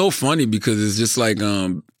 and it's so funny because it's just like,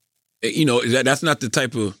 that's not the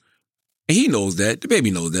type of, and he knows that. The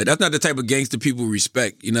baby knows that. That's not the type of gangster people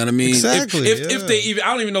respect. You know what I mean? Exactly. If they even,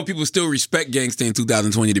 I don't even know if people still respect gangster in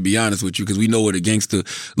 2020, to be honest with you, because we know where the gangster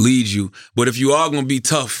leads you. But if you are going to be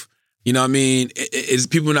tough, you know what I mean? It's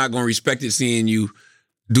people not going to respect it seeing you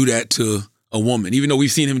do that to a woman, even though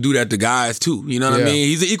we've seen him do that to guys too. You know what I mean?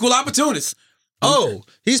 He's an equal opportunist. Oh,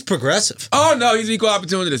 he's progressive. Oh no, he's an equal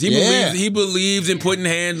opportunist. He believes in putting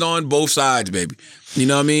hands on both sides, baby. You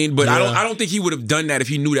know what I mean? But I don't think he would have done that if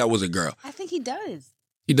he knew that was a girl. I think he does.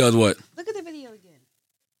 He does what? Look at the video again.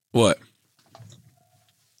 What?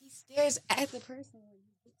 He stares at the person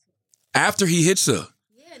after he hits her.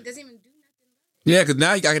 Yeah, and doesn't even do nothing. Yeah, because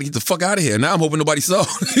now you got to get the fuck out of here. Now I'm hoping nobody saw.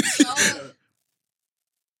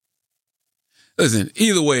 Listen,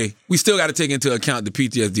 either way, we still got to take into account the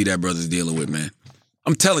PTSD that brother's dealing with, man.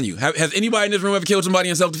 I'm telling you. Has anybody in this room ever killed somebody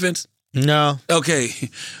in self-defense? No. Okay.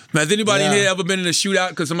 Has anybody in here ever been in a shootout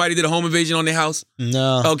because somebody did a home invasion on their house?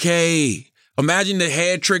 No. Okay. Imagine the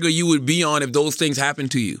head trigger you would be on if those things happened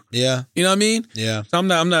to you. Yeah. You know what I mean? Yeah. So I'm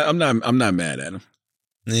not mad at him.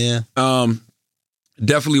 Yeah.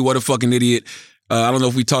 Definitely what a fucking idiot. I don't know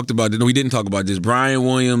if we talked about this. No, we didn't talk about this. Brian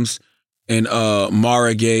Williams and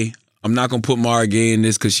Mara Gay. I'm not going to put Mara Gay in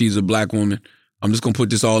this because she's a black woman. I'm just going to put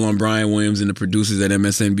this all on Brian Williams and the producers at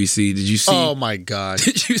MSNBC. Did you see? Oh, my God.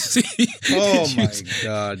 Did you see? Oh, my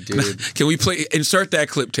God, dude. Can we insert that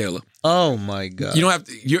clip, Taylor? Oh, my God. You don't have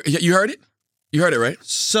to. You heard it? You heard it, right?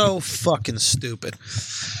 So fucking stupid.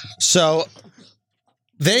 So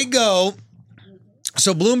they go.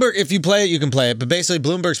 So Bloomberg, if you play it, you can play it. But basically,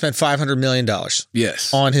 Bloomberg spent $500 million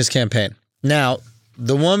on his campaign. Now,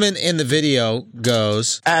 the woman in the video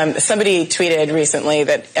goes... somebody tweeted recently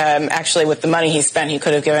that actually with the money he spent, he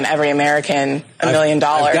could have given every American $1 million.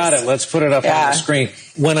 I've got it. Let's put it up on the screen.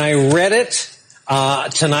 When I read it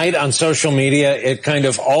tonight on social media, it kind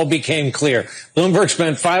of all became clear. Bloomberg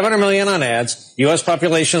spent $500 million on ads. U.S.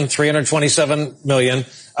 population, 327 million.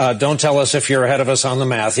 Don't tell us if you're ahead of us on the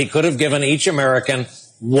math. He could have given each American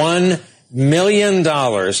 $1 million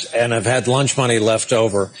and have had lunch money left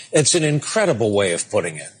over. It's an incredible way of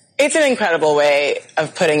putting it. It's an incredible way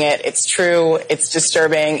of putting it. It's true. It's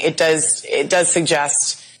disturbing. It does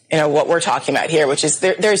suggest, what we're talking about here, which is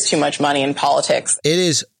there's too much money in politics. It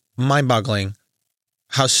is mind-boggling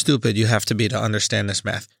how stupid you have to be to understand this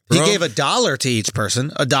math. He gave $1 to each person,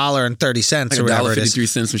 $1.30 or whatever it is.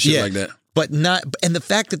 $1.53, some shit like that. But not, and the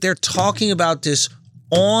fact that they're talking about this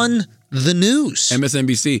on the news.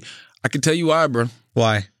 MSNBC. I can tell you why, bro.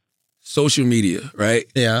 Why? Social media, right?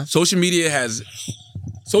 Yeah. Social media has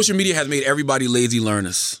made everybody lazy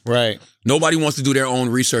learners. Right. Nobody wants to do their own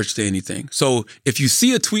research to anything. So if you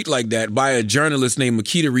see a tweet like that by a journalist named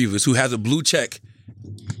Makita Rivas who has a blue check,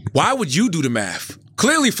 why would you do the math?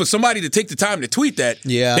 Clearly, for somebody to take the time to tweet that,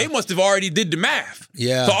 they must have already did the math.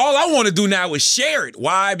 Yeah. So all I want to do now is share it.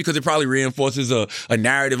 Why? Because it probably reinforces a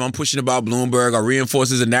narrative I'm pushing about Bloomberg, or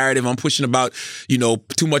reinforces a narrative I'm pushing about,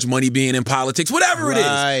 too much money being in politics. Whatever it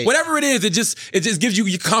is. Whatever it is, it just gives you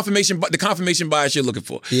the confirmation bias you're looking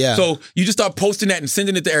for. Yeah. So you just start posting that and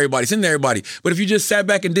sending it to everybody. But if you just sat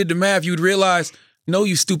back and did the math, you'd realize, no,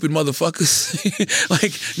 you stupid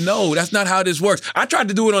motherfuckers. No, that's not how this works. I tried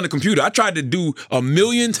to do it on the computer. I tried to do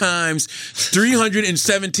 1,000,000 times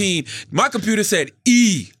 317. My computer said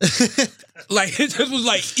E. It just was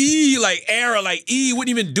like E, like error, like E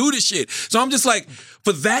wouldn't even do the shit. So I'm just like,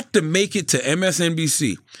 for that to make it to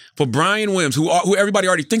MSNBC, for Brian Williams, who everybody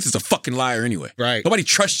already thinks is a fucking liar anyway. Right. Nobody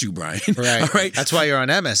trusts you, Brian. Right. All right. That's why you're on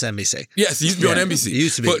MSNBC. Yes, you used to be on NBC. It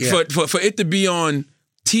used to be. For it to be on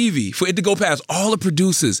TV, for it to go past all the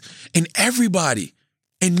producers and everybody,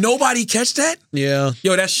 and nobody catch that? Yeah.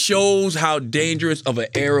 Yo, that shows how dangerous of an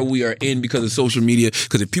era we are in because of social media.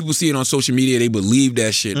 Because if people see it on social media, they believe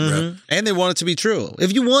that shit, bro. And they want it to be true.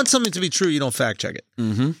 If you want something to be true, you don't fact check it.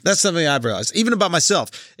 Mm-hmm. That's something I've realized. Even about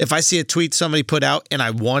myself. If I see a tweet somebody put out and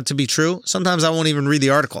I want it to be true, sometimes I won't even read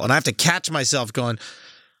the article. And I have to catch myself going,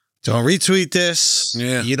 don't retweet this.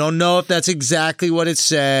 Yeah. You don't know if that's exactly what it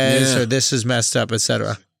says or this is messed up,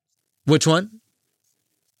 etc. Which one?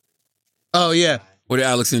 Oh, yeah. What did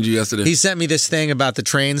Alex send you yesterday? He sent me this thing about the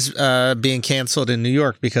trains being canceled in New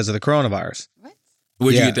York because of the coronavirus.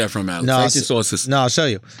 Where'd you get that from, Alex? No, Cite your sources. No, I'll show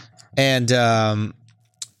you. And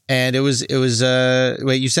it was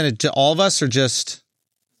wait, you sent it to all of us or just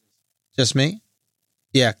me?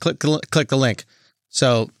 Yeah, click the link.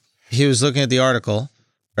 So he was looking at the article,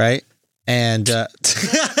 right? And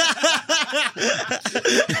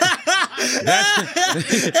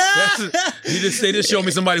they just showed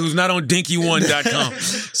me somebody who's not on dinky1.com.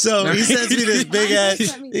 So he sends me this big ass.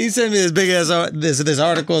 He sent me this big ass this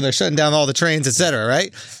article. They're shutting down all the trains, etc.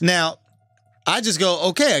 Right now, I just go,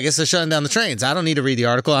 okay, I guess they're shutting down the trains. I don't need to read the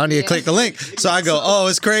article. I don't need to click the link. So I go, oh,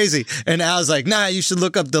 it's crazy. And Al's like, nah, you should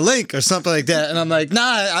look up the link or something like that. And I'm like, nah,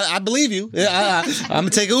 I believe you. I'm going to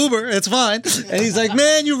take an Uber. It's fine. And he's like,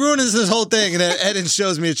 man, you ruined this whole thing. And then Eden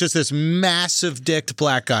shows me it's just this massive dicked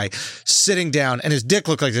black guy sitting down. And his dick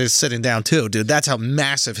looked like he was sitting down too, dude. That's how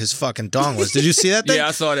massive his fucking dong was. Did you see that thing? Yeah,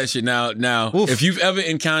 I saw that shit. Now, if you've ever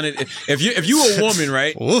encountered, if you a woman,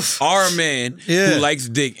 right, or a man who likes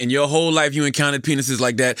dick, and your whole life you encountered penises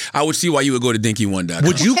like that, I would see why you would go to dinky1.com.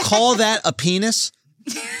 Would you call that a penis?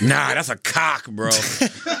 Nah, that's a cock, bro.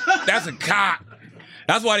 That's a cock.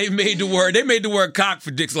 That's why they made the word cock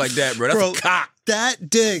for dicks like that, bro. That's a cock. That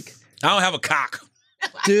dick. I don't have a cock.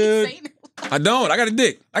 Dude. I don't. I got a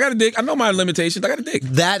dick. I know my limitations. I got a dick.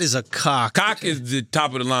 That is a cock. Cock is the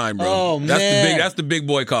top of the line, bro. Oh, man. That's the big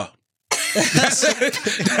boy car. That's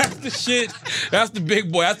the shit. That's the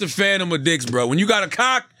big boy. That's the phantom of dicks, bro. When you got a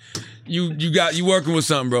cock, you working with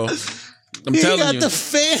something, bro. I'm telling you. You got the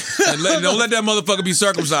phantom. Don't let that motherfucker be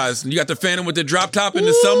circumcised. You got the phantom with the drop top in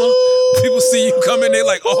the summer. People see you coming, they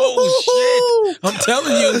like, oh shit. I'm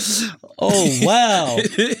telling you. Oh wow.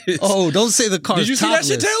 Oh, don't say the car's Did you see topless.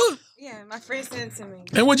 that shit, Taylor? Yeah, my friend sent it to me.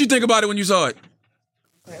 And what'd you think about it when you saw it?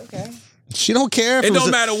 Okay. She don't care. If it don't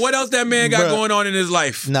matter what else that man got going on in his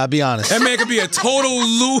life. Nah, be honest. That man could be a total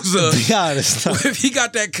loser. Be honest. If he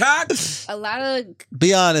got that cock. A lot of.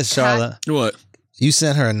 Be honest, Charlotte. What? You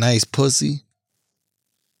sent her a nice pussy.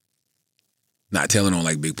 Nah, Taylor don't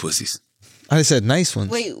like big pussies. I said nice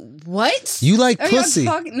ones. Wait, what? You like Are pussy?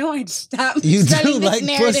 No, I stopped. You do studying this like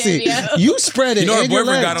narrative, pussy. yo. You spread it. You know her in your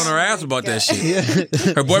boyfriend got legs. on her ass about that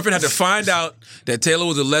shit. Her boyfriend had to find out that Taylor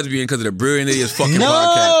was a lesbian because of the Brilliant Idiots fucking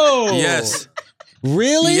podcast. Yes.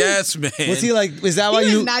 Really? Yes, man. Was he like? Is that He why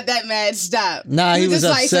was you? not that mad. Stop. Nah, he was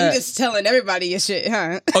just like, so upset. I'm just telling everybody your shit,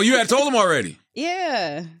 huh? Oh, you had told him already?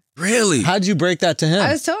 Yeah. Really? How'd you break that to him?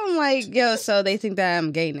 I was telling him like, yo, so they think that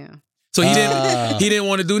I'm gay now. So he didn't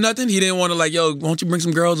want to do nothing? He didn't want to like, yo, why don't you bring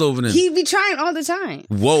some girls over then? He be trying all the time.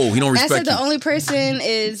 Whoa, he don't And I respect said you. the only person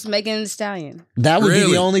is Megan Thee Stallion. That would be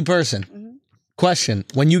Really? the only person. Question: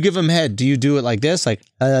 when you give him head, do you do it like this? Like,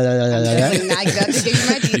 I got to give you my You hit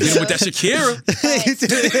him details. with that Shakira.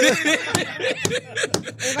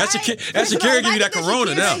 That Shakira give you that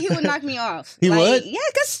Corona now. He would knock me off. He would? Yeah,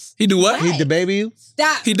 because He do what? He Dababy you?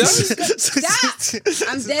 stop. He does? Stop.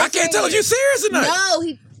 I'm dead I can't tell if you serious or not. No,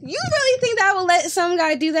 you really think that I would let some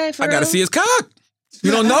guy do that for I gotta real? see his cock. You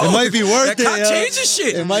don't know. It might be worth that it. cock Yo. changes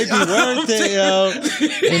shit. It might be worth it, yo.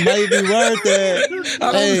 It might be worth it.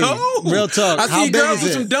 I don't know. Real talk. I How seen big girls is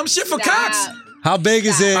do some it? dumb shit for cocks. How big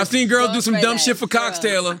is it? I've seen girls do some Don't dumb say shit for that. cocks,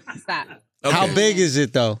 Taylor. Stop. Okay. How big is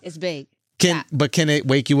it though? It's big. Can it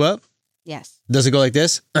wake you up? Yes. Does it go like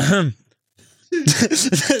this? Tap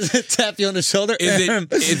you on the shoulder.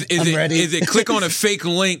 Is it click on a fake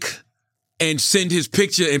link and send his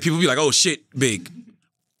picture and people be like, oh shit, big.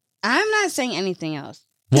 I'm not saying anything else.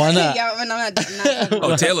 Why not? Yeah, I'm not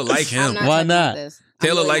Oh, Taylor like him. Why not?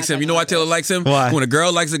 Taylor likes him. You know why Taylor likes him? Why? When a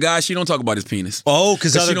girl likes a guy, she don't talk about his penis. Oh,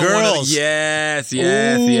 because other she don't wanna- girls. yes. Ooh,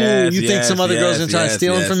 you think some other girls are trying to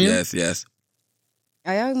steal him from you? Yes.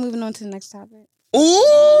 Are y'all moving on to the next topic?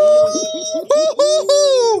 Ooh!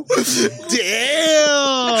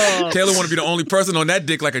 Damn! Taylor want to be the only person on that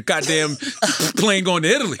dick like a goddamn plane going to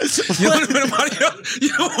Italy. You don't want nobody else. You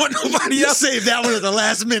don't want nobody You else. saved that one at the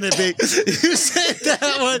last minute, big. You saved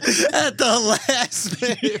that one at the last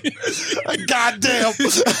minute. Goddamn.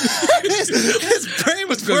 His brain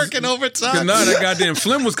was working overtime. No, that goddamn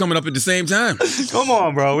phlegm was coming up at the same time. Come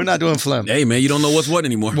on, bro. We're not doing phlegm. Hey, man, you don't know what's what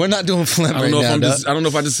anymore. We're not doing phlegm I don't right know now. I don't know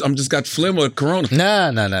if I'm just got phlegm or corona.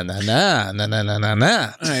 Nah.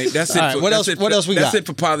 All right, that's it. All right, what else we got? That's it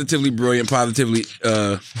for Positively Brilliant, Positively,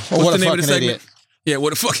 what's what the a name of the fucking segment? idiot. Yeah,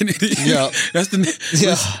 what a fucking idiot. Yeah. That's the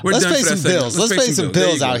Yeah. we're Let's done pay for that some segment. bills. Let's pay some There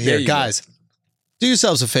bills you go. out There here. you go. Guys, do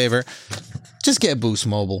yourselves a favor. Just get Boost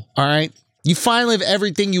Mobile, all right? You finally have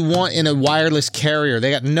everything you want in a wireless carrier.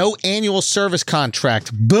 They got no annual service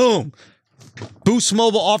contract. Boom. Boost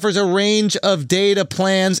Mobile offers a range of data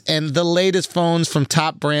plans and the latest phones from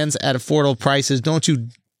top brands at affordable prices. Don't you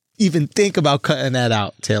even think about cutting that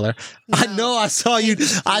out, Taylor. No. I know I saw you.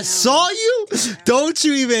 I saw you. Don't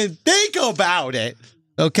you even think about it,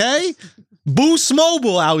 okay? Boost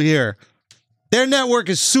Mobile out here. Their network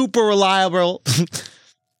is super reliable.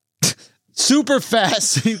 super fast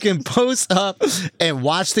so you can post up and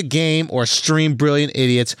watch the game or stream Brilliant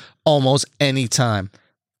Idiots almost anytime.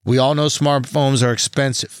 We all know smartphones are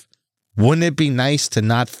expensive. Wouldn't it be nice to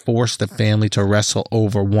not force the family to wrestle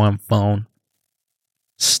over one phone?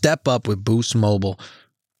 Step up with Boost Mobile,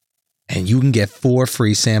 and you can get 4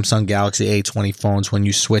 free Samsung Galaxy A20 phones when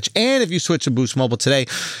you switch. And if you switch to Boost Mobile today,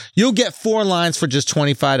 you'll get 4 lines for just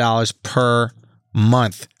 $25 per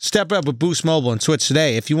month. Step up with Boost Mobile and switch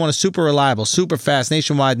today. If you want a super reliable, super fast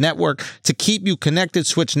nationwide network to keep you connected,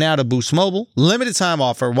 switch now to Boost Mobile. Limited time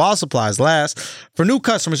offer while supplies last. For new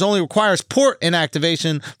customers, only requires port and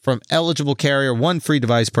activation from eligible carrier. 1 free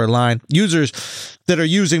device per line. Users that are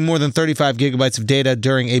using more than 35 gigabytes of data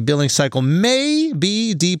during a billing cycle may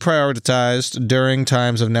be deprioritized during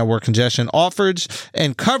times of network congestion. Offers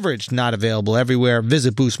and coverage not available everywhere.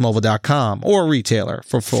 Visit boostmobile.com or retailer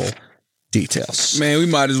for full details. Man, we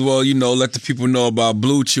might as well, let the people know about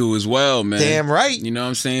Blue Chew as well, man. Damn right. You know what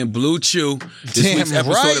I'm saying? Blue Chew. This Damn week's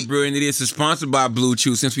episode right. of Brilliant Idiots is sponsored by Blue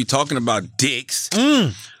Chew. Since we're talking about dicks,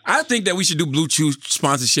 I think that we should do Blue Chew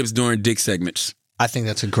sponsorships during dick segments. I think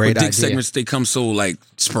that's a great dick idea. segments, they come so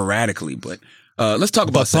sporadically, but let's talk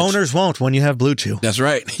about sex. Boners won't when you have Blue Chew. That's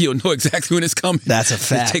right. You'll know exactly when it's coming. That's a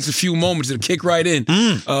fact. It takes a few moments to kick right in.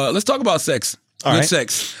 Let's talk about sex. All Good right.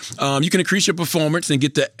 sex. You can increase your performance and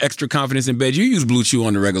get the extra confidence in bed. You use Blue Chew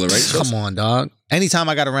on the regular, right? Come on, dog. Anytime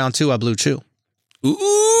I got a round 2, I Blue Chew. Ooh!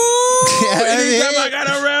 Anytime I got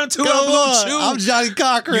a round 2, I Blue Chew. I'm Johnny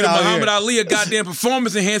Cochran You the out Muhammad here. Ali of goddamn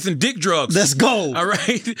performance enhancing dick drugs. Let's go. All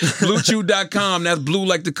right. BlueChew.com. That's blue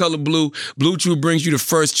like the color blue. Blue Chew brings you the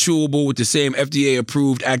first chewable with the same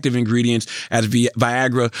FDA-approved active ingredients as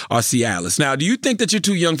Viagra or Cialis. Now, do you think that you're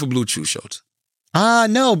too young for Blue Chew, Schultz?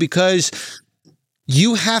 No, because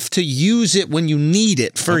you have to use it when you need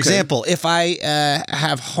it. For example, if I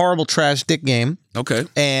have horrible trash dick game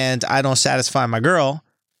and I don't satisfy my girl,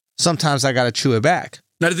 sometimes I got to chew it back.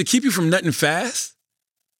 Now, does it keep you from nutting fast?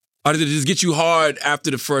 Or did it just get you hard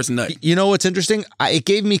after the first nut? You know what's interesting? It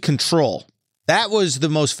gave me control. That was the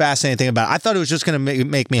most fascinating thing about it. I thought it was just going to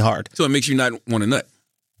make me hard. So it makes you not want to nut?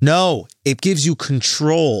 No, it gives you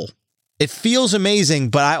control. It feels amazing,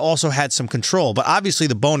 but I also had some control. But obviously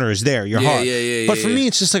the boner is there. You're hard. But for me,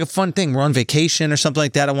 it's just like a fun thing. We're on vacation or something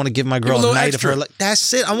like that. I want to give my girl a night of her.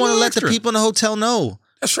 That's it. I want to let the people in the hotel know.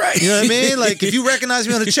 That's right. You know what I mean? Like, if you recognize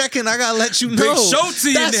me on the check-in, I got to let you know. Big Schultz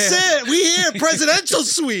in That's there. it. We here, presidential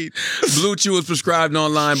suite. Blue Chew is prescribed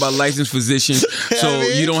online by licensed physicians, so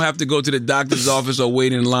you don't have to go to the doctor's office or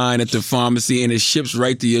wait in line at the pharmacy, and it ships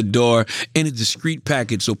right to your door in a discreet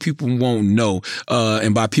package so people won't know.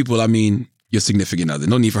 And by people, I mean your significant other.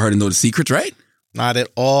 No need for her to know the secrets, right? Not at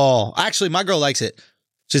all. Actually, my girl likes it.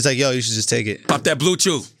 She's like, yo, you should just take it. Pop that Blue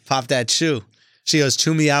Chew. Pop that chew. She goes,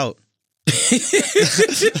 chew me out.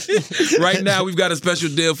 Right now, we've got a special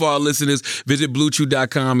deal for our listeners. Visit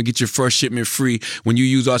BlueChew.com and get your first shipment free when you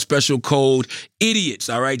use our special code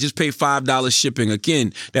IDIOTS. All right, just pay $5 shipping.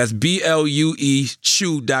 Again, that's BLUE-Chew.com.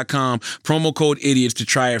 Promo code IDIOTS to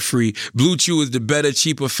try it free. Blue Chew is the better,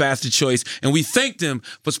 cheaper, faster choice, and we thank them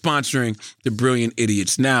for sponsoring the Brilliant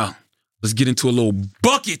Idiots. Now, let's get into a little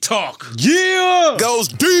bucket talk. Yeah! Goes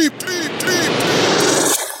deep, deep, deep.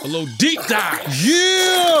 A little deep dive.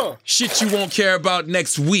 Yeah! Shit you won't care about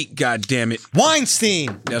next week, goddammit.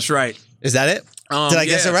 Weinstein. That's right. Is that it? Did I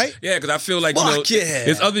guess it right? Yeah, because I feel like yeah.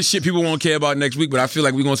 there's other shit people won't care about next week, but I feel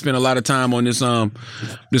like we're gonna spend a lot of time on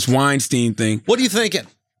this Weinstein thing. What are you thinking?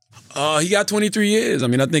 He got 23 years. I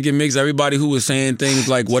mean, I think it makes everybody who was saying things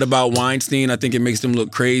like, "What about Weinstein?" I think it makes them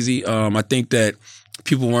look crazy. I think that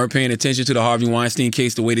people weren't paying attention to the Harvey Weinstein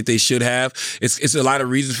case the way that they should have. It's a lot of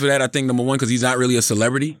reasons for that. I think number one, because he's not really a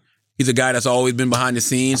celebrity. He's a guy that's always been behind the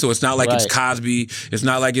scenes. So it's not like it's Cosby. It's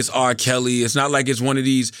not like it's R. Kelly. It's not like it's one of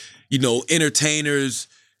these, entertainers,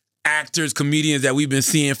 actors, comedians that we've been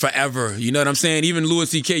seeing forever. You know what I'm saying? Even Louis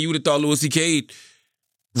C.K., you would have thought Louis C.K.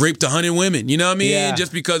 raped 100 women. You know what I mean? Yeah.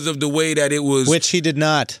 Just because of the way that it was. Which he did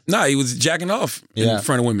not. Nah, he was jacking off in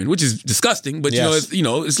front of women, which is disgusting. But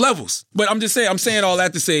it's levels. But I'm saying all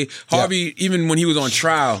that to say, Harvey, even when he was on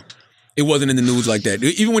trial, it wasn't in the news like that.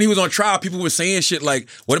 Even when he was on trial, people were saying shit like,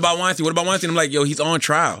 "What about Weinstein? What about Weinstein?" I'm like, "Yo, he's on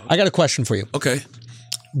trial." I got a question for you. Okay.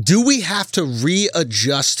 Do we have to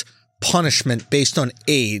readjust punishment based on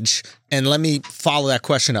age? And let me follow that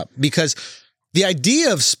question up. Because the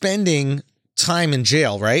idea of spending time in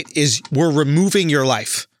jail, right, is we're removing your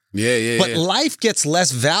life. Yeah. But life gets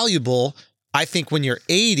less valuable, I think, when you're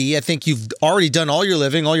 80. I think you've already done all your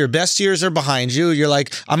living. All your best years are behind you. You're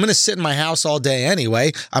like, I'm going to sit in my house all day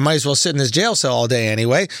anyway. I might as well sit in this jail cell all day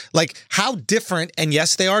anyway. Like, how different, and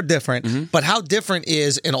yes, they are different, but how different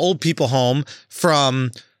is an old people home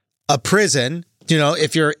from a prison,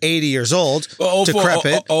 if you're 80 years old,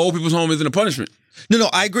 decrepit. Old people's home isn't a punishment. No,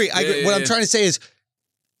 I agree. What I'm trying to say is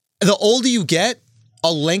the older you get,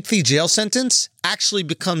 a lengthy jail sentence actually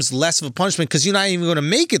becomes less of a punishment because you're not even going to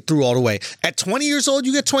make it through all the way. At 20 years old,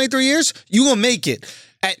 you get 23 years, you're going to make it.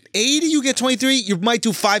 At 80, you get 23, you might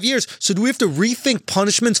do 5 years. So do we have to rethink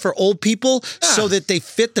punishments for old people so that they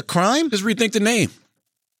fit the crime? Just rethink the name.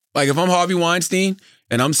 Like if I'm Harvey Weinstein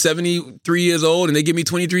and I'm 73 years old and they give me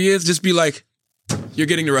 23 years, just be like, you're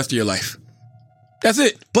getting the rest of your life. That's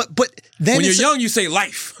it. But then when you're young, you say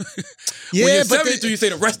life. Yeah, when you're but 73, you say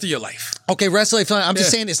the rest of your life. Okay, rest of life. I'm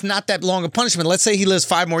just saying it's not that long a punishment. Let's say he lives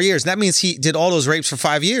 5 more years. That means he did all those rapes for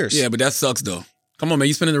 5 years. Yeah, but that sucks though. Come on, man.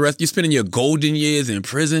 You're spending your golden years in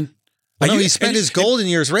prison. No, he spent his golden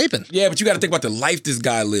years raping. Yeah, but you got to think about the life this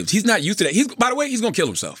guy lived. He's not used to that. By the way, he's going to kill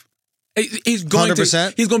himself. He's going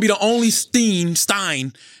 100%. He's going to be the only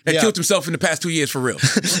Stein that killed himself in the past 2 years for real.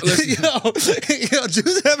 Jews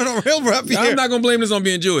having a real rough year. I'm not going to blame this on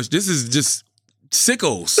being Jewish. This is just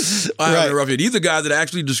sickos having a rough year. These are guys that are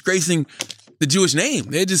actually disgracing the Jewish name.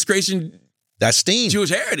 They're disgracing that Stein Jewish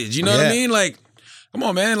heritage. You know what I mean? Like, come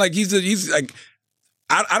on, man. Like he's like,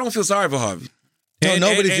 I don't feel sorry for Harvey. No,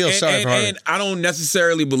 nobody feels sorry for Harvey. And I don't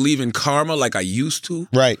necessarily believe in karma like I used to.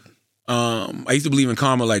 Right. I used to believe in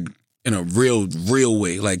karma like in a real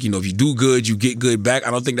way. Like, if you do good, you get good back.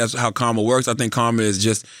 I don't think that's how karma works. I think karma is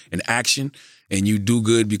just an action and you do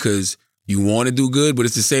good because you want to do good. But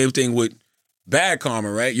it's the same thing with bad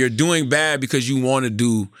karma, right? You're doing bad because you want to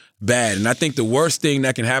do bad. And I think the worst thing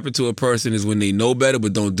that can happen to a person is when they know better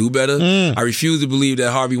but don't do better. I refuse to believe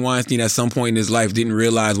that Harvey Weinstein at some point in his life didn't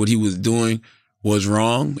realize what he was doing was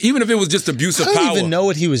wrong, even if it was just abuse of power. I don't even know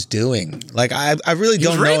what he was doing. Like, I really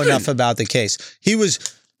don't know enough about the case. He was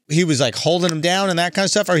like holding him down and that kind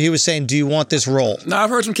of stuff, or he was saying, do you want this role? No,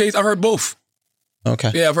 I've heard some cases. I've heard both.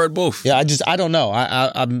 Okay. Yeah, I've heard both. Yeah, I don't know.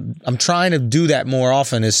 I'm trying to do that more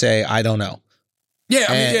often, is say, I don't know. Yeah,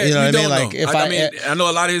 I mean, you know what I mean? Like, if I know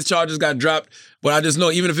a lot of his charges got dropped, but I just know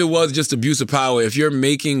even if it was just abuse of power, if you're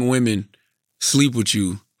making women sleep with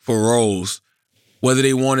you for roles, whether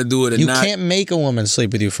they want to do it or not. You can't make a woman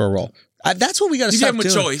sleep with you for a role. That's what we got to stop doing. You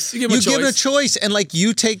give them a choice. You give them a choice. And like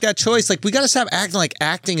you take that choice. Like we got to stop acting like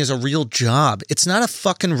acting is a real job. It's not a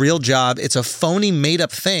fucking real job. It's a phony made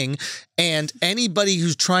up thing. And anybody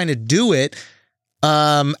who's trying to do it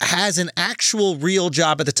has an actual real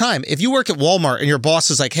job at the time. If you work at Walmart and your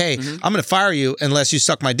boss is like, hey, I'm going to fire you unless you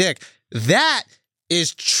suck my dick. That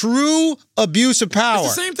is true abuse of power.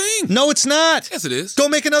 It's the same thing. No, it's not. Yes, it is. Go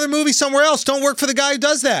make another movie somewhere else. Don't work for the guy who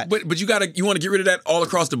does that. But you want to get rid of that all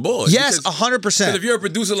across the board. Yes, 100%. Because if you're a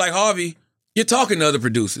producer like Harvey, you're talking to other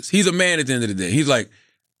producers. He's a man at the end of the day. He's like,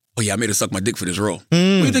 oh yeah, I made her suck my dick for this role. What do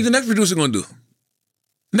you think the next producer going to do?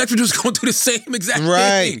 The next producer going to do the same exact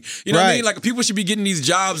thing. You know what I mean? Like people should be getting these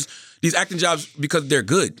jobs, these acting jobs, because they're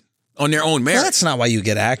good on their own merit. Well, that's not why you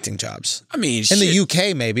get acting jobs. I mean, in the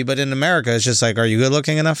UK maybe, but in America, it's just like, are you good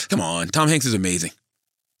looking enough? Come on, Tom Hanks is amazing.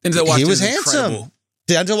 He was handsome.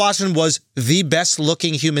 Denzel Washington was the best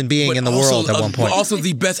looking human being in the world at one point. But also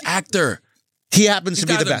the best actor. He happens to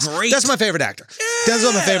be the best. That's my favorite actor. Yeah,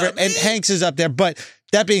 Denzel's my favorite, and Hanks is up there. But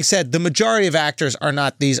that being said, the majority of actors are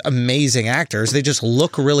not these amazing actors. They just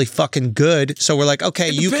look really fucking good. So we're like, okay,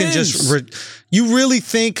 you can just. You really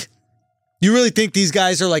think these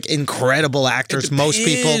guys are like incredible actors? Most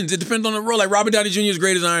people. It depends on the role. Like Robert Downey Jr. is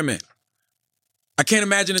great as Iron Man. I can't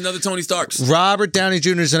imagine another Tony Starks. Robert Downey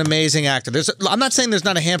Jr. is an amazing actor. I'm not saying there's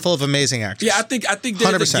not a handful of amazing actors. Yeah, I think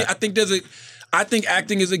 100%. I think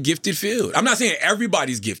acting is a gifted field. I'm not saying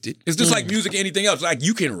everybody's gifted. It's just like music or anything else. Like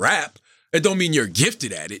you can rap. It don't mean you're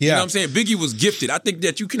gifted at it. You know what I'm saying? Biggie was gifted. I think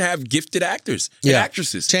that you can have gifted actors and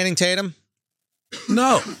actresses. Channing Tatum?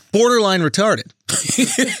 No. Borderline retarded.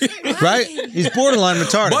 Right? He's borderline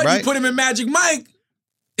retarded, but right? you put him in Magic Mike.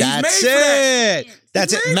 That's it.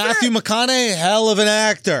 That's it. Matthew McConaughey, hell of an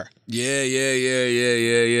actor. Yeah.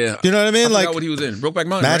 You know what I mean? I forgot what he was in. Brokeback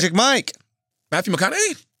Mountain. Magic Mike. Matthew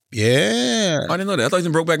McConaughey? Yeah. I didn't know that. I thought he was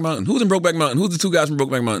in Brokeback Mountain. Who's in Brokeback Mountain? Who's the two guys from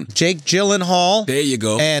Brokeback Mountain? Jake Gyllenhaal. There you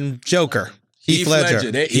go. And Joker. Heath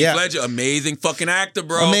Ledger. Heath Ledger, amazing fucking actor,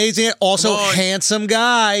 bro. Amazing. Also, handsome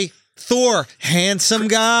guy. Thor, handsome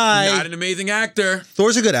guy. Not an amazing actor.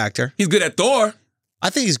 Thor's a good actor. He's good at Thor. I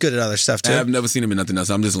think he's good at other stuff, too. I've never seen him in nothing else.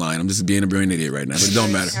 I'm just lying. I'm just being a brilliant idiot right now, but it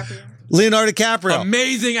don't matter. Leonardo DiCaprio.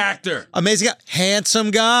 Amazing actor. Amazing guy.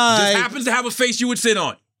 Handsome guy. Just happens to have a face you would sit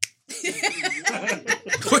on.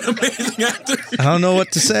 What amazing actor? I don't know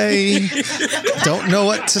what to say. Don't know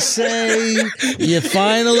what to say. You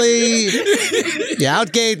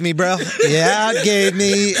outgave me, bro. You outgave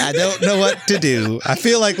me. I don't know what to do. I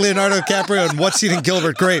feel like Leonardo DiCaprio and What's Eating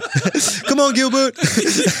Gilbert Grape. Come on, Gilbert.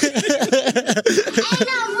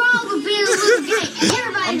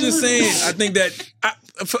 I'm just saying, I think that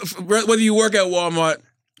whether you work at Walmart,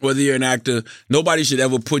 whether you're an actor, nobody should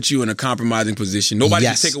ever put you in a compromising position. Nobody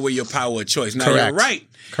should take away your power of choice. Now, you're right.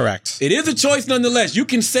 Correct. It is a choice nonetheless. You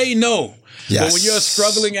can say no. Yes. But when you're a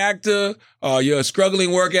struggling actor or you're a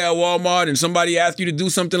struggling worker at Walmart and somebody asks you to do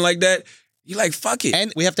something like that, you're like, fuck it.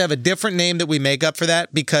 And we have to have a different name that we make up for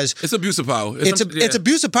that because it's abuse of power. It's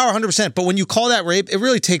abuse of power 100%. But when you call that rape, it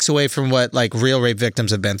really takes away from what like real rape victims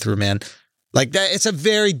have been through, man. Like that, it's a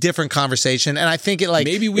very different conversation, and I think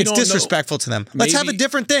it's disrespectful to them. Let's have a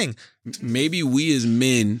different thing. Maybe we as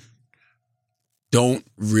men don't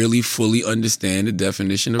really fully understand the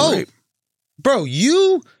definition of rape. Bro,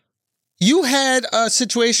 you had a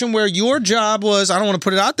situation where your job was, I don't want to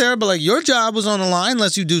put it out there, but like your job was on the line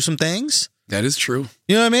unless you do some things. That is true.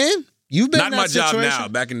 You know what I mean? You've been not in that my situation. job now.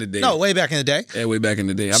 Back in the day. No, way back in the day. Yeah, way back in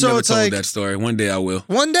the day. I've So never it's told like- that story. One day I will.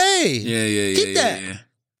 One day. Yeah. Keep that. Yeah.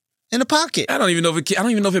 In the pocket. I don't even know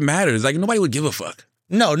if it matters. Like nobody would give a fuck.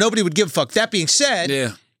 No, nobody would give a fuck. That being said,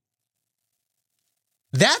 Yeah.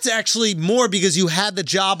 that's actually more because you had the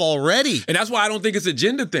job already. And that's why I don't think it's a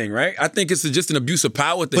gender thing, right? I think it's just an abuse of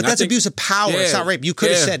power thing. But that's abuse of power. It's not rape. You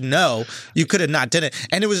could have said no. You could have not done it.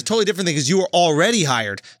 And it was a totally different thing because you were already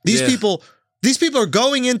hired. These people are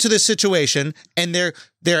going into this situation and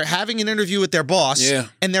they're having an interview with their boss. Yeah.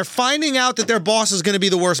 And they're finding out that their boss is going to be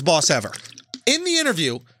the worst boss ever. In the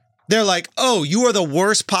interview, they're like, oh, you are the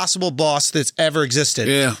worst possible boss that's ever existed.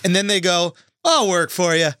 Yeah. And then they go, I'll work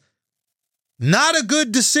for you. Not a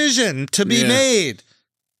good decision to be made.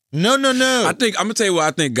 No. I'm gonna tell you what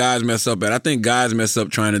I think guys mess up at. I think guys mess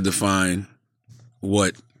up trying to define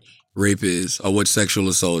what rape is or what sexual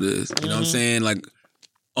assault is. You know what I'm saying? Like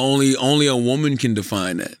only a woman can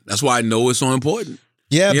define that. That's why I know it's so important.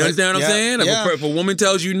 Yeah, you understand what I'm saying? Like if a woman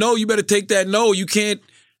tells you no, you better take that no. You can't,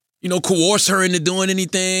 coerce her into doing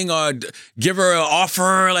anything or give her an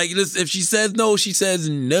offer. Like if she says no, she says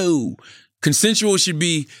no. Consensual should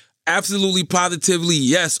be absolutely, positively,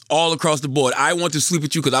 yes, all across the board. I want to sleep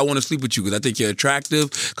with you because I want to sleep with you because I think you're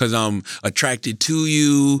attractive, because I'm attracted to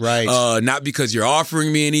you. Right. Not because you're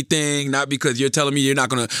offering me anything, not because you're telling me I'm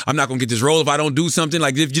not gonna get this role if I don't do something.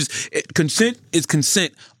 Like consent is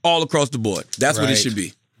consent all across the board. That's what it should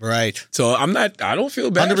be. Right. So I don't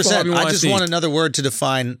feel bad. 100%. I just want another word to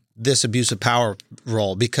define this abuse of power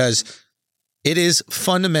role because it is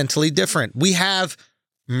fundamentally different. We have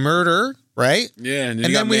murder, right? Yeah, and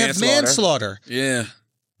then we have manslaughter. Yeah.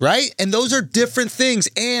 Right? And those are different things.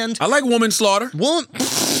 And I like woman slaughter. I'm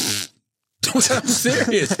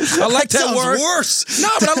serious. I like that word. Worse. No,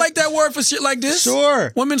 but I like that word for shit like this.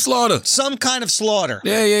 Sure. Women slaughter. Some kind of slaughter.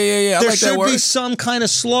 Yeah. I there like that should word. be some kind of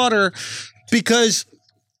slaughter because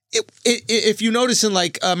if you notice in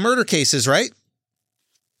like murder cases, right?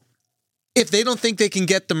 If they don't think they can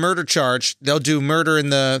get the murder charge, they'll do murder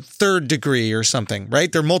in the 3rd degree or something, right?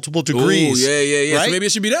 There are multiple degrees. Ooh, yeah. Right? So maybe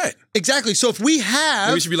it should be that. Exactly. So if we have...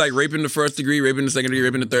 Maybe it should be like rape in the 1st degree, rape in the 2nd degree,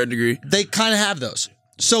 rape in the 3rd degree. They kind of have those.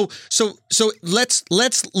 So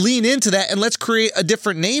let's lean into that and let's create a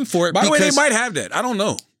different name for it. By the way, they might have that. I don't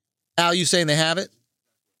know. Al, you saying they have it?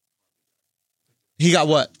 He got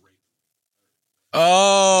what?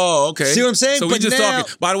 Oh, okay. See what I'm saying? So we just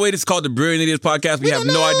talking. By the way, this is called the Brilliant Idiots Podcast. We have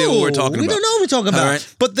no idea what we're talking about. We don't know what we're talking about.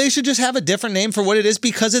 Right. But they should just have a different name for what it is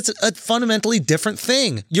because it's a fundamentally different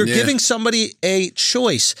thing. You're giving somebody a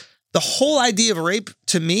choice. The whole idea of rape,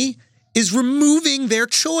 to me, is removing their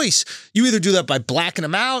choice. You either do that by blacking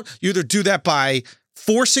them out, you either do that by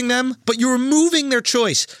forcing them, but you're removing their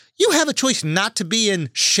choice. You have a choice not to be in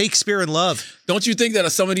Shakespeare in Love. Don't you think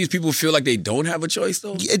that some of these people feel like they don't have a choice,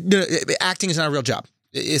 though? Acting is not a real job.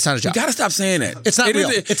 It's not a job. You gotta stop saying that. It's not real.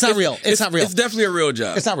 It's not real. It's not real. It's definitely a real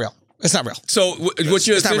job. It's not real. It's not real. So what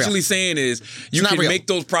you're essentially saying is you can real. make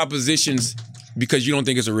those propositions because you don't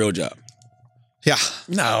think it's a real job. Yeah.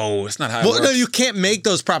 No, it's not how it works. No, you can't make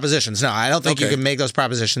those propositions. No, I don't think you can make those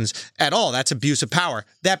propositions at all. That's abuse of power.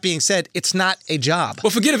 That being said, it's not a job.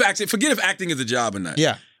 Well, forget if acting is a job or not.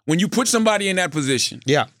 Yeah. When you put somebody in that position,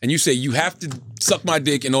 and you say you have to suck my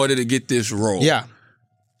dick in order to get this role,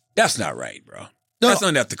 that's not right, bro. No, that's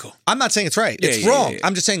unethical. I'm not saying it's right. It's wrong.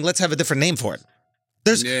 I'm just saying let's have a different name for it.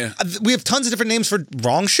 We have tons of different names for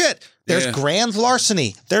wrong shit. There's grand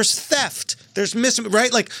larceny. There's theft. There's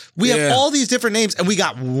right? Like we have all these different names and we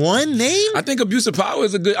got one name? I think abuse of power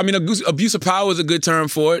is abuse of power is a good term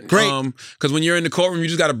for it. Great. Because when you're in the courtroom, you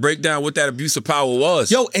just got to break down what that abuse of power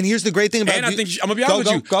was. Yo, and here's the great thing about And I think, I'm going to be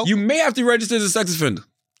honest with you, you may have to register as a sex offender.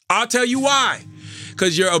 I'll tell you why.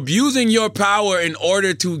 Because you're abusing your power in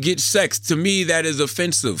order to get sex. To me, that is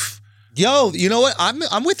offensive. Yo, you know what? I'm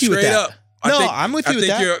with you with Straight that. up. I'm with you with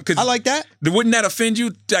that. I like that. Wouldn't that offend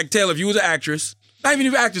you? Like, Taylor, if you was an actress, not even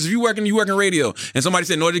if you're an actress, if you work in radio, and somebody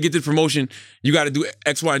said, in order to get this promotion, you got to do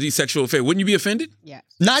X, Y, and Z sexual affair, wouldn't you be offended? Yeah.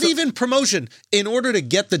 Not even promotion. In order to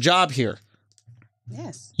get the job here.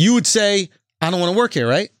 Yes. You would say, I don't want to work here,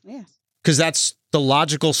 right? Yes. Because that's the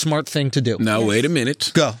logical, smart thing to do. Now, wait a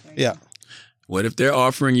minute. Go. Yeah. What if they're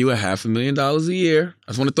offering you $500,000 a year?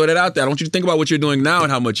 I just want to throw that out there. I want you to think about what you're doing now and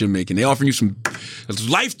how much you're making. They offering you some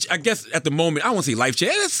life, I guess at the moment, I don't want to say life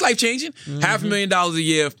changing. That's life changing. $500,000 a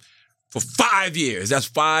year for 5 years. That's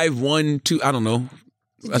 5, 1, 2, I don't know.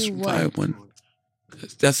 That's 5, 1.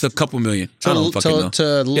 That's a couple million. I don't fucking know.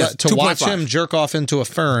 To watch him jerk off into a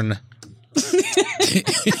fern.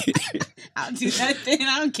 I'll do that thing.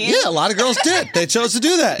 I don't care. Yeah, a lot of girls did. They chose to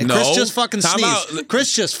do that. And No. Chris just fucking Time sneezed. out.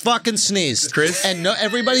 Chris just fucking sneezed. Chris? And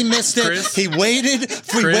everybody missed it. Chris? He waited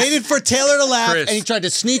for Taylor to laugh, Chris? and he tried to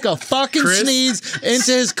sneak a fucking Chris? sneeze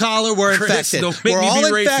into his collar. We're Chris, infected. don't make We're me all be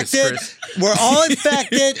racist, infected. Chris. We're all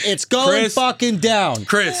infected. It's going Chris? fucking down.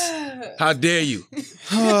 Chris, how dare you?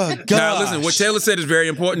 Oh, God. Now, listen, what Taylor said is very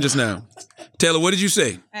important just now. Taylor, what did you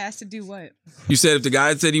say? I asked to do what? You said if the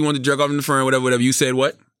guy said he wanted to jerk off in the fern, whatever, you said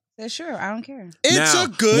what? Said sure, I don't care. It's Now, a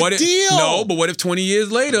good what if- deal. No, but what if 20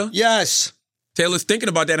 years later, Yes. Taylor's thinking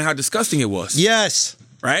about that and how disgusting it was? Yes.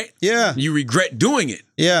 Right? Yeah. You regret doing it.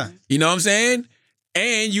 Yeah. You know what I'm saying?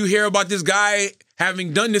 And you hear about this guy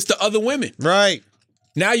having done this to other women. Right.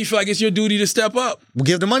 Now you feel like it's your duty to step up. We'll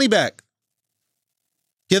give the money back.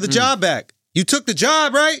 Give the job back. You took the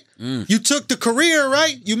job, right? You took the career,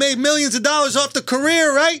 right? You made millions of dollars off the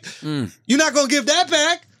career, right? You're not going to give that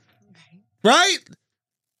back, right?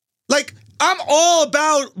 Like, I'm all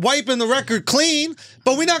about wiping the record clean,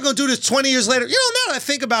 but we're not going to do this 20 years later. You know, now that I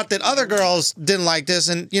think about that, other girls didn't like this,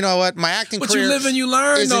 and you know what? My acting But career you live and you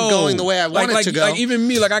learn, isn't though. going the way I want it to go. Like even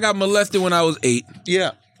me, like I got molested when I was 8.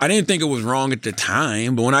 Yeah. I didn't think it was wrong at the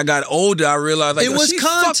time, but when I got older, I realized like It yo, was she's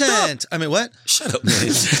fucked up. content. I mean, what? Shut up, man.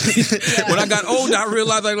 When I got older, I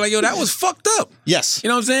realized like, yo, that was fucked up. Yes. You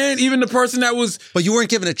know what I'm saying? Even the person that was But you weren't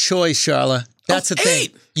given a choice, Charla. That's the thing.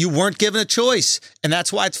 8. You weren't given a choice, and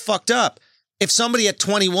that's why it's fucked up. If somebody at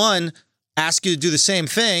 21 asked you to do the same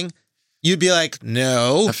thing, you'd be like,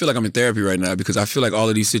 no. I feel like I'm in therapy right now because I feel like all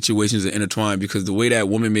of these situations are intertwined because the way that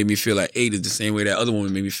woman made me feel at 8 is the same way that other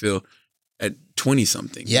woman made me feel at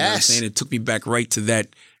 20-something. You know what I'm Yes. saying? It took me back right to that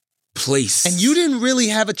place. And you didn't really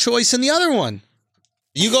have a choice in the other one.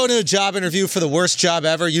 You go to a job interview for the worst job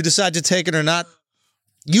ever, you decide to take it or not.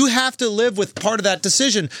 You have to live with part of that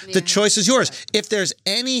decision. Yeah. The choice is yours. If there's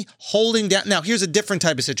any holding down, now here's a different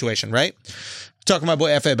type of situation, right? Talking to my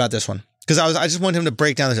boy F.A. about this one because I just want him to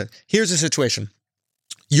break down this. Here's the situation: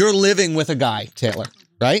 you're living with a guy, Taylor,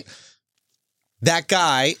 right? That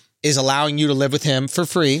guy is allowing you to live with him for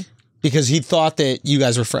free because he thought that you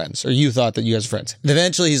guys were friends, or you thought that you guys were friends. And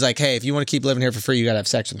eventually, he's like, "Hey, if you want to keep living here for free, you got to have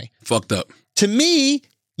sex with me." Fucked up. To me,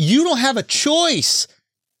 you don't have a choice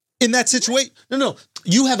in that situation. No.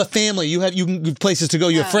 You have a family. You have places to go.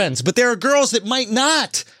 You have friends. But there are girls that might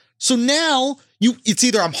not. So now it's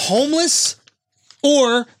either I'm homeless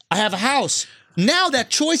or I have a house. Now that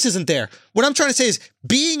choice isn't there. What I'm trying to say is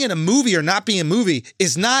being in a movie or not being in a movie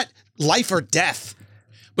is not life or death.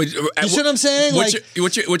 But you see what I'm saying?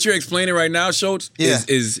 What you're explaining right now, Schultz,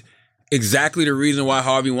 is exactly the reason why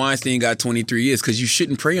Harvey Weinstein got 23 years, because you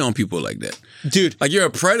shouldn't prey on people like that. Dude. Like, you're a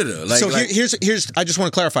predator. Here's I just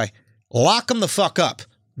want to clarify. Lock him the fuck up.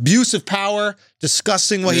 Abuse of power,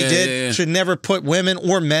 disgusting what he did. Yeah. Should never put women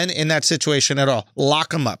or men in that situation at all.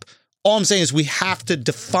 Lock him up. All I'm saying is we have to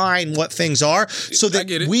define what things are so that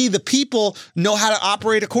we, the people, know how to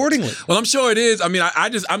operate accordingly. Well, I'm sure it is. I mean,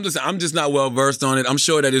 I'm just not well versed on it. I'm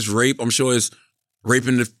sure that it's rape. I'm sure it's rape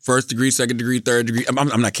in the first degree, second degree, third degree. I'm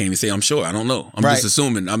not can't even say I'm sure. I don't know. I'm just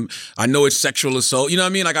assuming. I know it's sexual assault. You know what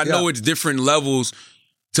I mean? Like, I know it's different levels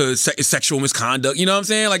to sexual misconduct. You know what I'm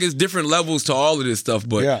saying? Like, it's different levels to all of this stuff.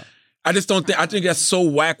 But I just don't think, I think that's so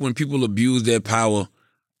whack when people abuse their power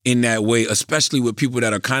in that way, especially with people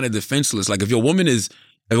that are kind of defenseless. Like, if a woman is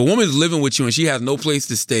living with you and she has no place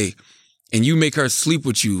to stay, and you make her sleep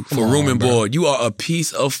with you for room and board, you are a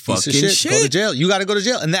piece of fucking shit. Go to jail. You got to go to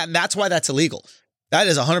jail. And that's why that's illegal. That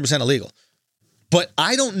is 100% illegal. But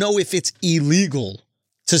I don't know if it's illegal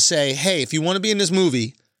to say, hey, if you want to be in this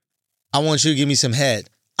movie, I want you to give me some head.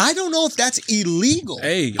 I don't know if that's illegal.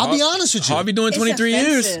 Hey, I'll be honest with you. Harvey doing 23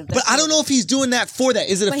 years. But I don't know if he's doing that for that.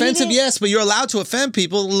 Is it offensive? Yes, but you're allowed to offend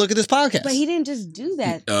people. Look at this podcast. But he didn't just do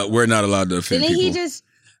that. We're not allowed to offend Didn't people. he just...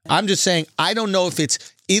 I'm just saying, I don't know if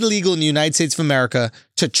it's illegal in the United States of America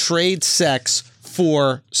to trade sex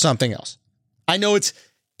for something else. I know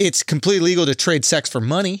it's completely legal to trade sex for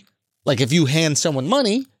money. Like if you hand someone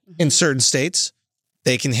money in certain states,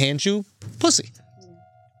 they can hand you pussy.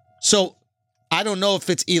 So I don't know if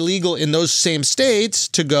it's illegal in those same states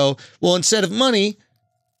to go, well, instead of money,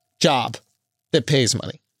 job that pays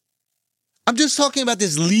money. I'm just talking about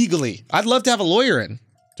this legally. I'd love to have a lawyer in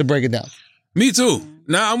to break it down. Me too.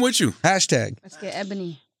 Nah, I'm with you. Hashtag. Let's get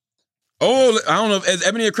Ebony. Oh, I don't know. Is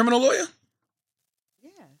Ebony a criminal lawyer?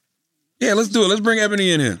 Yeah, let's do it. Let's bring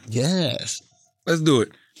Ebony in here. Yes. Let's do it.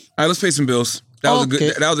 All right, let's pay some bills. That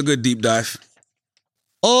was a good deep dive.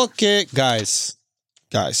 Okay, guys.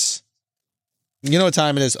 You know what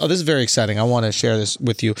time it is? Oh, this is very exciting. I want to share this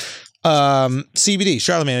with you. CBD.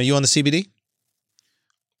 Charlamagne, are you on the CBD?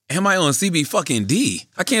 Am I on CB fucking D?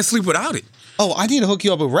 I can't sleep without it. Oh, I need to hook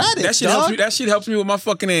you up with Radix, That shit helps me with my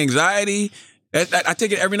fucking anxiety. I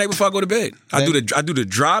take it every night before I go to bed. I do the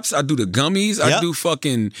drops. I do the gummies. Yep.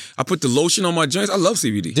 I put the lotion on my joints. I love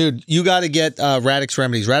CBD. Dude, you got to get Radix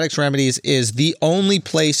Remedies. Radix Remedies is the only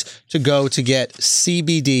place to go to get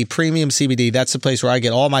CBD, premium CBD. That's the place where I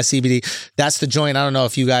get all my CBD. That's the joint. I don't know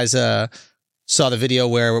if you guys saw the video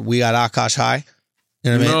where we got Akash high.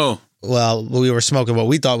 You know what I mean? No. Well, we were smoking what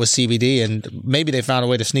we thought was CBD, and maybe they found a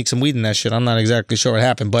way to sneak some weed in that shit. I'm not exactly sure what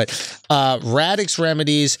happened, but Radix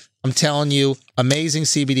Remedies, I'm telling you, amazing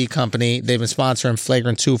CBD company. They've been sponsoring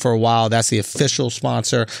Flagrant 2 for a while. That's the official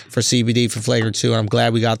sponsor for CBD for Flagrant 2, and I'm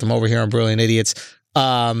glad we got them over here on Brilliant Idiots.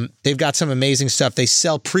 They've got some amazing stuff. They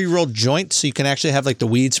sell pre-rolled joints, so you can actually have like the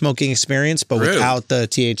weed smoking experience, but without the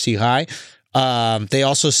THC high. They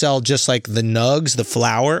also sell just like the nugs, the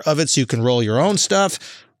flower of it, so you can roll your own stuff.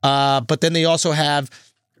 But then they also have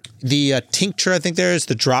the tincture, I think there is,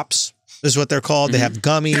 the drops is what they're called. They have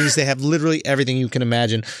gummies. They have literally everything you can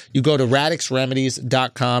imagine. You go to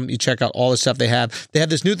radixremedies.com. You check out all the stuff they have. They have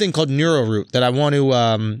this new thing called NeuroRoot that I want to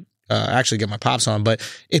actually get my pops on. But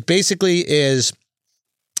it basically is,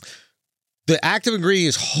 the active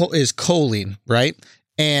ingredient is choline, right?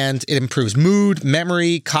 And it improves mood,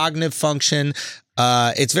 memory, cognitive function.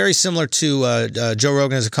 It's very similar to Joe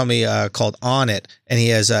Rogan has a company called On It, and he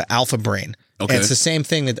has Alpha Brain. Okay. And it's the same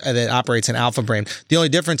thing that operates in Alpha Brain. The only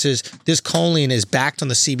difference is this choline is backed on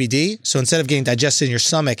the CBD. So instead of getting digested in your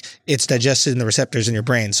stomach, it's digested in the receptors in your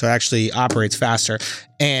brain. So it actually operates faster.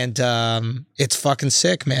 And it's fucking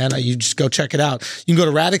sick, man. You just go check it out. You can go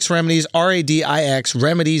to Radix Remedies, RADIX,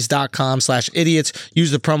 remedies.com/idiots.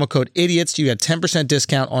 Use the promo code idiots. You get 10%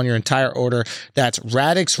 discount on your entire order. That's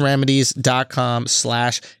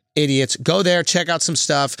radixremedies.com/idiots. Go there, check out some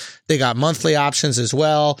stuff. They got monthly options as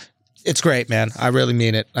well. It's great, man. I really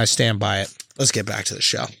mean it. I stand by it. Let's get back to the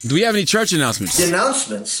show. Do we have any church announcements? The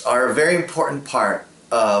announcements are a very important part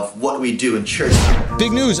of what we do in church.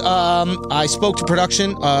 Big news. I spoke to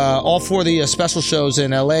production. All four of the special shows in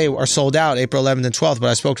LA are sold out April 11th and 12th, but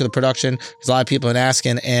I spoke to the production because a lot of people have been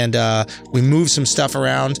asking, and we moved some stuff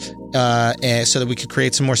around and so that we could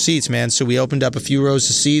create some more seats, man. So we opened up a few rows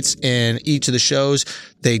of seats in each of the shows.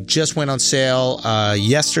 They just went on sale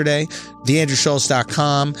yesterday.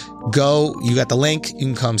 TheAndrewSchultz.com. Go. You got the link. You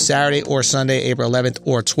can come Saturday or Sunday, April 11th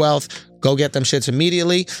or 12th. Go get them shits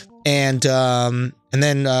immediately. And then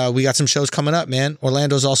we got some shows coming up, man.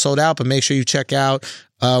 Orlando's all sold out, but make sure you check out.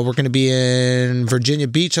 We're going to be in Virginia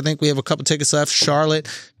Beach. I think we have a couple tickets left. Charlotte,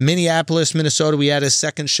 Minneapolis, Minnesota. We had a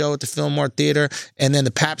second show at the Fillmore Theater, and then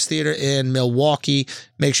the Pabst Theater in Milwaukee.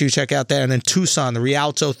 Make sure you check out that. And then Tucson, the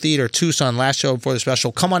Rialto Theater, Tucson, last show before the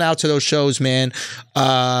special. Come on out to those shows, man.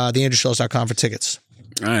 TheAndrewSchultz.com for tickets.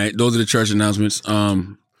 All right. Those are the church announcements.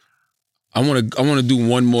 I want to do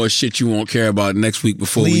one more shit you won't care about next week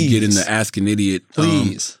before we get into Ask an Idiot.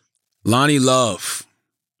 Please. Lonnie Love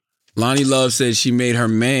said she made her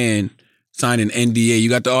man sign an NDA. You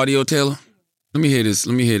got the audio, Taylor? Let me hear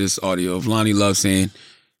this audio of Lonnie Love saying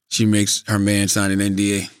she makes her man sign an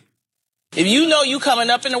NDA. If you know you coming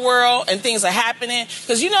up in the world and things are happening,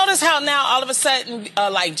 because you notice how now all of a sudden,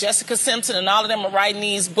 like Jessica Simpson and all of them are writing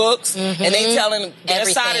these books and they telling their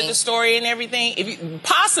side of the story and everything.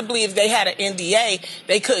 If they had an NDA,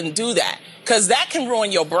 they couldn't do that because that can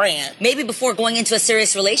ruin your brand. Maybe before going into a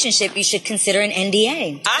serious relationship, you should consider an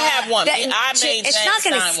NDA. I have one. I made it's James not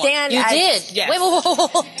going to sign stand. one. You did. Yes. Wait.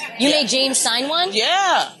 You made James sign one?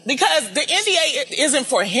 Yeah, because the NDA isn't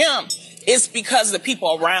for him. It's because of the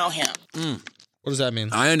people around him. What does that mean?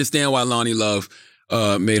 I understand why Lonnie Love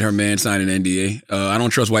made her man sign an NDA. I don't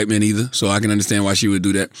trust white men either, so I can understand why she would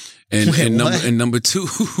do that. And number two,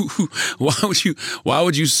 why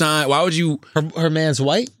would you sign? Why would you? Her man's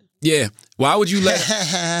white. Yeah. Why would you let?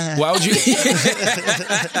 Why would you?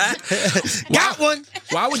 Got one.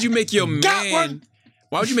 Why would you make your man?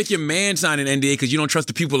 Why would you make your man sign an NDA because you don't trust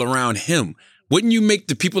the people around him? Wouldn't you make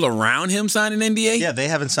the people around him sign an NDA? Yeah, they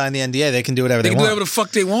haven't signed the NDA. They can do whatever they want. They can do whatever the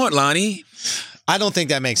fuck they want, Lonnie. I don't think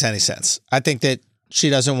that makes any sense. I think that she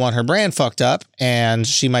doesn't want her brand fucked up, and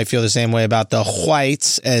she might feel the same way about the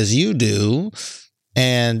whites as you do,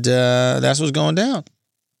 and that's what's going down.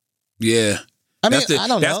 Yeah. I mean, I don't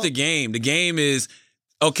know. That's the game. The game is,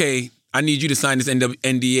 okay, I need you to sign this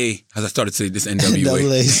NDA. As I started to say this NWA.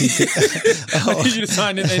 I need you to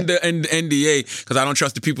sign this NDA because I don't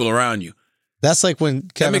trust the people around you. That's like when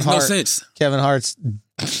Kevin Hart. No sense. Kevin Hart's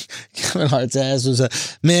ass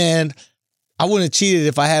was man, I wouldn't have cheated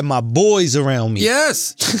if I had my boys around me.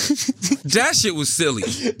 Yes. That shit was silly.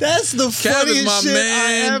 That's the funniest shit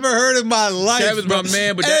I ever heard in my life. Kevin's my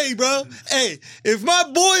man, but hey, bro. Hey, if my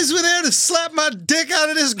boys were there to slap my dick out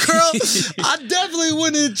of this girl, I definitely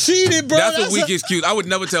wouldn't have cheated, bro. That's the weakest excuse. I would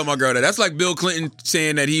never tell my girl that. That's like Bill Clinton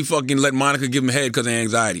saying that he fucking let Monica give him head because of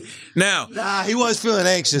anxiety. Now, nah, he was feeling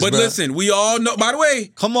anxious, but bro. listen, we all know, by the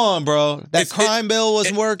way. Come on, bro. That crime bill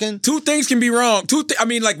wasn't working. Two things can be wrong.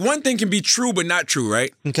 One thing can be true but not true,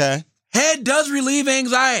 right? Okay. Head does relieve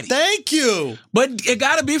anxiety. Thank you. But it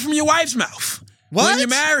gotta be from your wife's mouth. What? When you're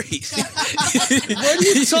married. What are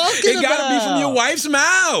you talking It gotta be from your wife's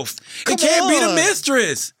mouth. It can't be the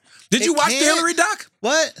mistress. Did you watch the Hillary doc?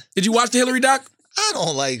 What? Did you watch the Hillary doc? I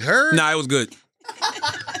don't like her. Nah, it was good.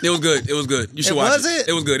 It was good. It was good. You should watch it.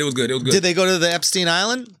 It was good. It was good. It was good. Did they go to the Epstein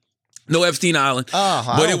Island? No Epstein Island.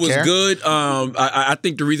 Oh, but it was good. I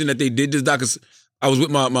think the reason that they did this doc is I was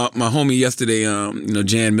with my homie yesterday,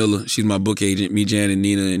 Jan Miller. She's my book agent. Me, Jan, and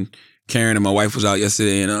Nina, and Karen, and my wife was out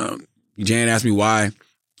yesterday. And Jan asked me why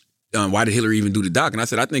did Hillary even do the doc? And I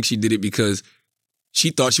said, I think she did it because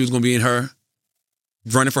she thought she was going to be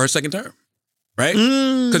running for her second term, right?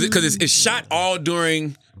 Because it's shot all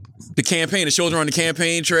during the campaign. It shows her on the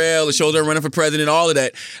campaign trail. It shows her running for president, all of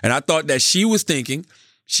that. And I thought that she was thinking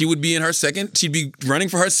she would be she'd be running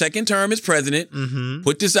for her second term as president,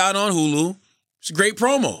 put this out on Hulu. It's a great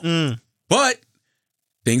promo. But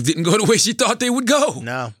things didn't go the way she thought they would go.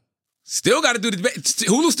 No. Still got to do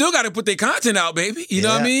Hulu still got to put their content out, baby. You know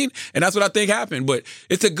what I mean? And that's what I think happened. But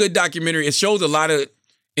it's a good documentary. It shows a lot of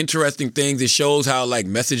interesting things. It shows how like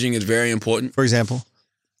messaging is very important. For example,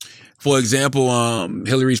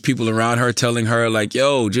 Hillary's people around her telling her like,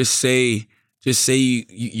 yo, just say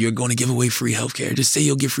you're going to give away free healthcare. Just say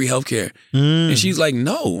you'll give free healthcare. And she's like,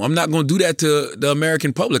 no, I'm not going to do that to the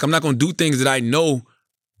American public. I'm not going to do things that I know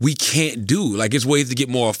we can't do. Like it's ways to get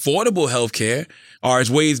more affordable healthcare, or it's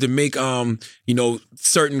ways to make,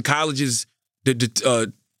 certain colleges, it's a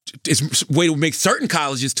way to make certain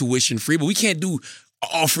colleges tuition free, but we can't do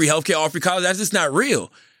all free healthcare, all free college. That's just not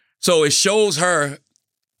real. So it shows her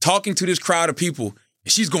talking to this crowd of people,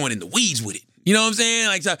 and she's going in the weeds with it. You know what I'm saying?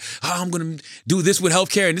 Like, I'm going to do this with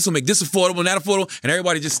healthcare, and this will make this affordable and that affordable, and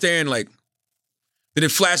everybody just staring like, then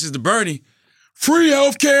it flashes to Bernie, free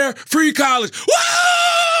healthcare, free college.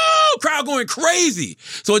 Whoa! Crowd going crazy.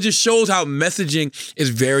 So it just shows how messaging is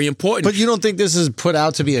very important. But you don't think this is put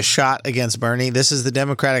out to be a shot against Bernie? This is the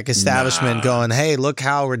Democratic establishment going, hey, look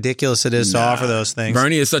how ridiculous it is to offer those things.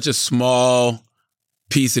 Bernie is such a small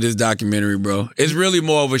piece of this documentary, bro. It's really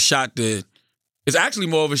more of a shot to... It's actually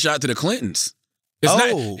more of a shot to the Clintons.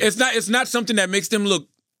 It's not something that makes them look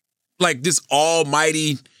like this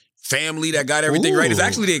almighty family that got everything right. It's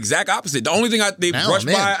actually the exact opposite. The only thing they brushed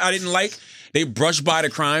by I didn't like, they brushed by the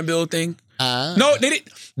crime bill thing. No, they didn't.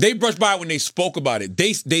 They brushed by when they spoke about it.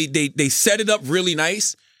 They set it up really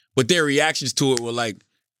nice, but their reactions to it were like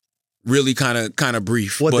really kind of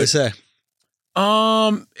brief. What'd they say?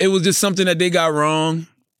 It was just something that they got wrong.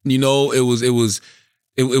 You know, it was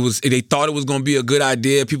they thought it was going to be a good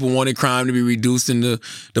idea. People wanted crime to be reduced in the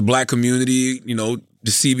black community. You know,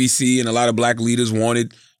 the CBC and a lot of black leaders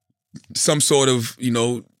wanted some sort of,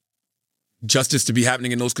 justice to be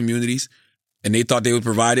happening in those communities. And they thought they would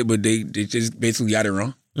provide it, but they just basically got it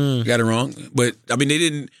wrong. Got it wrong. But, I mean, they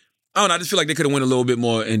didn't, I don't know, I just feel like they could have went a little bit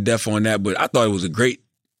more in depth on that, but I thought it was a great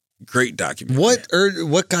documentary.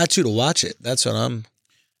 What got you to watch it? That's what I'm...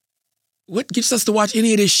 What gets us to watch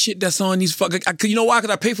any of this shit that's on these fucking... You know why?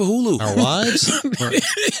 Because I pay for Hulu. Our wives?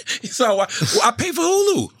 So I pay for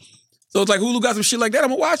Hulu. So it's like Hulu got some shit like that, I'm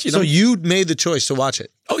going to watch it. So you made the choice to watch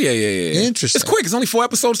it? Oh, yeah. Interesting. It's quick. It's only 4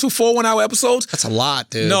 episodes, 4 1-hour episodes. That's a lot,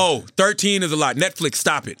 dude. No, 13 is a lot. Netflix,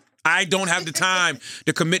 stop it. I don't have the time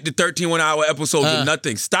to commit to 13 1-hour episodes of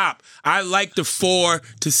nothing. Stop. I like the 4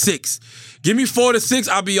 to 6. Give me 4 to 6,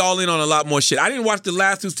 I'll be all in on a lot more shit. I didn't watch the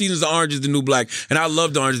last 2 seasons of Orange is the New Black, and I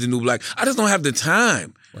loved Orange is the New Black. I just don't have the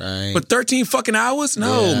time. Right. But 13 fucking hours?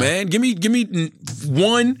 No, man. Give me 4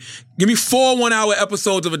 1-hour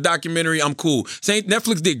episodes of a documentary. I'm cool.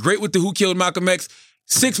 Netflix did great with the Who Killed Malcolm X.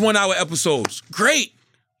 6 1-hour episodes. Great.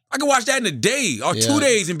 I can watch that in a day or 2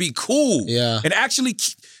 days and be cool. Yeah. And actually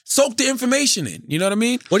soak the information in. You know what I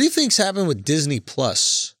mean? What do you think's happened with Disney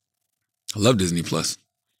Plus? I love Disney Plus.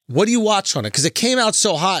 What do you watch on it? Because it came out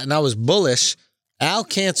so hot and I was bullish. Al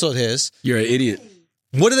canceled his. You're an idiot.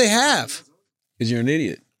 What do they have? Because you're an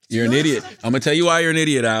idiot. You're an idiot. I'm going to tell you why you're an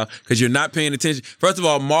idiot, Al. Because you're not paying attention. First of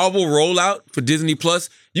all, Marvel rollout for Disney Plus,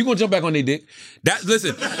 you're going to jump back on their dick.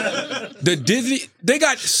 Listen, they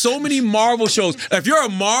got so many Marvel shows. If you're a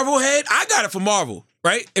Marvel head, I got it for Marvel,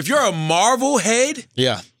 right? If you're a Marvel head,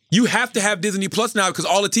 you have to have Disney Plus now because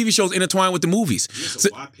all the TV shows intertwine with the movies. Yeah, so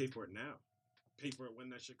why pay for it now? Pay for it when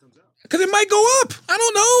that shit comes out. Because it might go up. I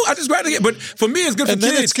don't know. I just rather get, but for me, it's good for and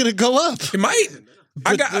kids. Then it's going to go up. It might.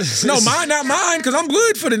 Mine, not mine, because I'm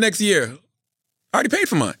good for the next year. I already paid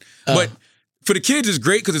for mine. But for the kids, it's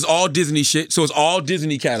great because it's all Disney shit. So it's all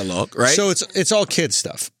Disney catalog, right? So it's all kids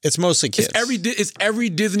stuff. It's mostly kids. It's every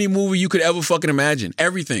Disney movie you could ever fucking imagine.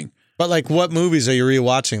 Everything. But like, what movies are you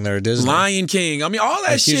rewatching that are Disney? Lion King. I mean, all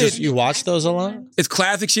that shit. You watch those a lot? It's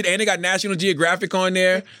classic shit, and they got National Geographic on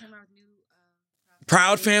there.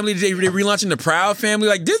 Proud Family. They relaunching the Proud Family.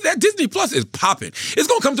 Like that Disney Plus is popping. It's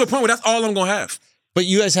gonna come to a point where that's all I'm gonna have. But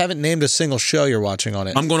you guys haven't named a single show you're watching on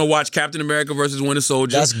it. I'm gonna watch Captain America versus Winter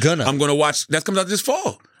Soldier. I'm gonna watch. That comes out this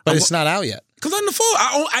fall. But it's not out yet. Comes out in the fall.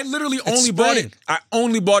 I literally only bought it. I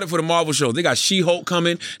only bought it for the Marvel show. They got She-Hulk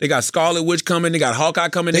coming. They got Scarlet Witch coming. They got Hawkeye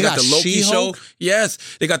coming. They got the Loki She-Hulk? show. Yes.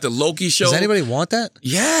 They got the Loki show. Does anybody want that?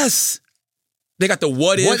 Yes. They got the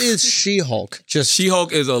What If. What is She-Hulk?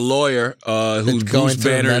 She-Hulk is a lawyer who's going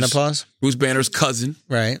through menopause. Bruce Banner's cousin.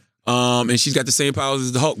 Right. And she's got the same powers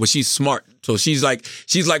as the Hulk, but she's smart. So she's like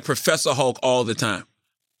Professor Hulk all the time.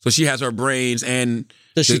 So she has her brains and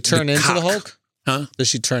does she turn into the Hulk? Huh? Does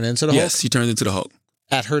she turn into the Hulk? Yes, she turns into the Hulk.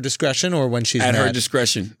 At her discretion or when she's at mad? her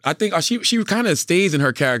discretion. I think she kind of stays in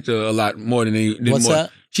her character a lot more than What's that?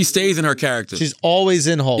 She stays in her character. She's always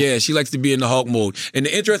in Hulk. Yeah, she likes to be in the Hulk mode. And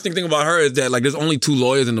the interesting thing about her is that like there's only 2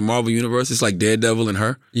 lawyers in the Marvel universe. It's like Daredevil and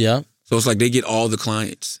her. Yeah. So it's like they get all the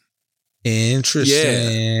clients.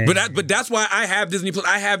 Interesting. Yeah. But that's why I have Disney Plus.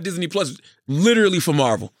 I have Disney Plus literally for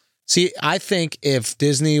Marvel. See, I think if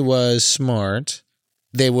Disney was smart,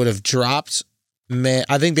 they would have dropped.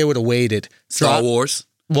 I think they would have waited. Star Wars.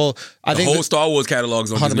 Well, I think the whole Star Wars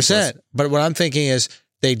catalog's on 100%. Disney Plus. But what I'm thinking is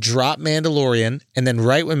they drop Mandalorian, and then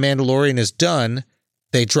right when Mandalorian is done,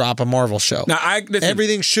 they drop a Marvel show. Now,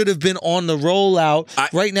 everything should have been on the rollout.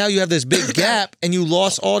 Right now, you have this big gap, and you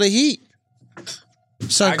lost all the heat.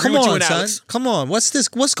 Son, come on, son. Alex. Come on. What's this?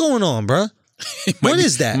 What's going on, bro? What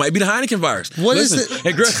is that? It might be the Heineken virus. What is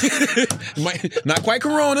it? Not quite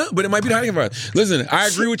Corona, but it might be the Heineken virus. Listen, I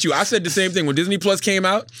agree with you. I said the same thing. When Disney Plus came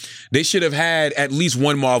out, they should have had at least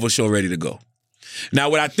one Marvel show ready to go. Now,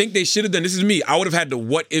 what I think they should have done, this is me, I would have had the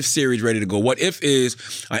What If series ready to go. What If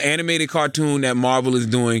is an animated cartoon that Marvel is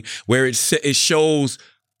doing where it shows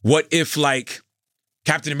what if, like,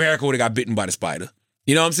 Captain America would have got bitten by the spider.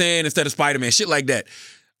 You know what I'm saying? Instead of Spider-Man, shit like that.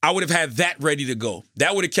 I would have had that ready to go.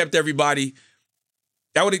 That would have kept everybody...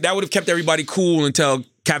 That would have kept everybody cool until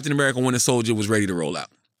Captain America Winter Soldier was ready to roll out.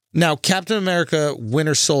 Now, Captain America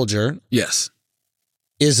Winter Soldier... Yes.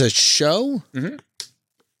 ...is a show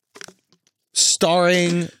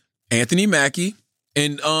starring... Anthony Mackie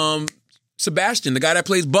and Sebastian, the guy that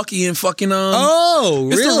plays Bucky in fucking... Oh,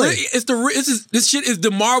 really? This shit is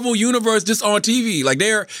the Marvel Universe just on TV. Like,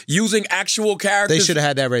 they're using actual characters. They should have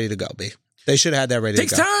had that ready to go, B. They should have had that ready to go.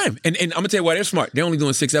 Takes time. And I'm going to tell you why they're smart. They're only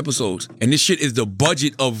doing 6 episodes. And this shit is the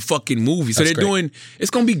budget of fucking movies. So it's going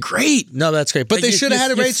to be great. No, that's great. But like they should have had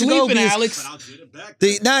it ready to go. Alex.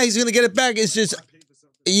 He's going to get it back. It's just,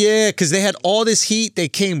 because they had all this heat. They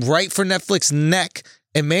came right for Netflix neck.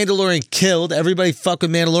 And Mandalorian killed. Everybody fuck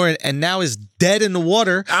with Mandalorian. And now it's dead in the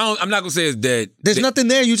water. I'm not going to say it's dead. There's nothing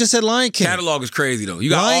there. You just said Lion King. Catalog is crazy, though. You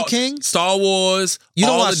got Lion King? Star Wars. You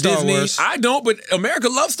don't all watch of Star Disney. Wars. I don't, but America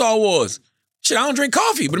loves Star Wars. Shit, I don't drink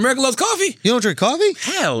coffee, but America loves coffee. You don't drink coffee?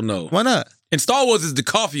 Hell no. Why not? And Star Wars is the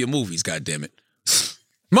coffee of movies, goddammit.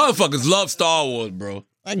 Motherfuckers love Star Wars, bro.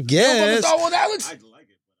 I guess. You don't fuck with Star Wars, Alex?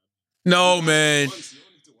 No, man.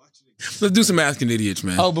 Let's do some Asking Idiots,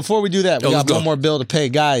 man. Oh, before we do that, we got one more bill to pay.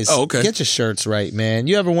 Guys, okay. Get your shirts right, man.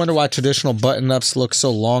 You ever wonder why traditional button-ups look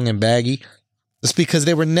so long and baggy? It's because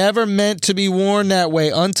they were never meant to be worn that way.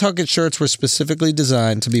 Untucked shirts were specifically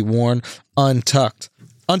designed to be worn untucked.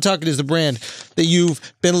 Untucked is the brand that you've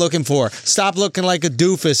been looking for. Stop looking like a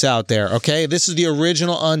doofus out there, okay? This is the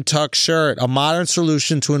original Untucked shirt, a modern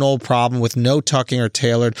solution to an old problem with no tucking or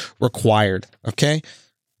tailored required, okay?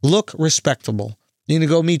 Look respectable. You're going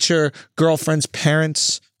to go meet your girlfriend's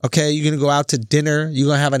parents, okay? You're going to go out to dinner. You're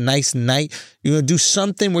going to have a nice night. You're going to do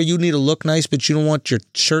something where you need to look nice, but you don't want your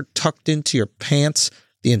shirt tucked into your pants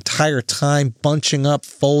the entire time, bunching up,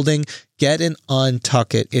 folding. Get an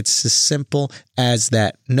Untuck It. It's as simple as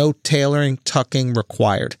that. No tailoring, tucking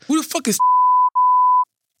required. Who the fuck is?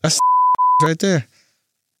 That's right there.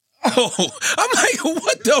 Oh, I'm like,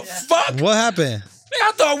 what the fuck? What happened?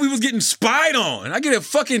 I thought we was getting spied on. I get a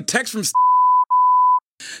fucking text from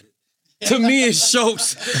to me and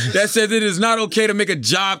Schultz that says it is not okay to make a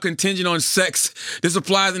job contingent on sex. This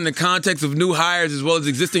applies in the context of new hires as well as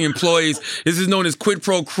existing employees. This is known as quid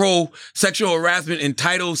pro quo sexual harassment, and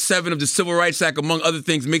Title VII of the Civil Rights Act, among other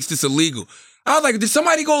things, makes this illegal. I was like, did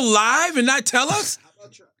somebody go live and not tell us?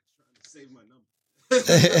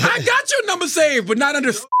 I got your number saved, but not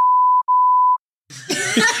under.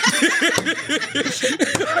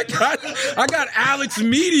 I got Alex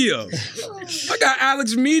Media. I got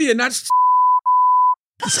Alex Media, not.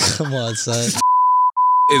 Come on, son.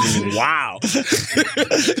 Is wow.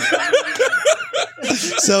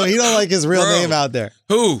 So he don't like his real name out there.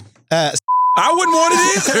 Who? I wouldn't want it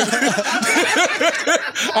either.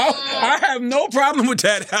 I have no problem with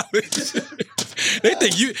that, Alex.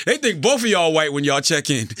 They think both of y'all white when y'all check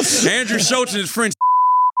in. Andrew Schultz and his friend.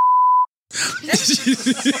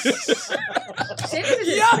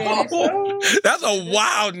 Yo, that's a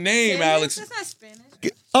wild name, Alex.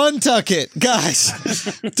 Untuck it, guys.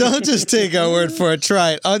 Don't just take our word for it.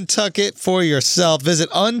 Try it. Untuck it for yourself. Visit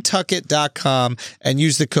untuckit.com and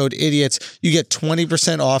use the code IDIOTS. You get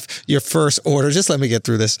 20% off your first order. Just let me get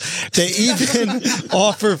through this. They even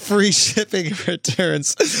offer free shipping and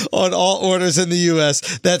returns on all orders in the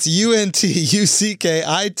U.S. That's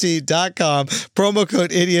untuckit.com. Promo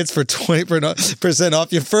code IDIOTS for 20%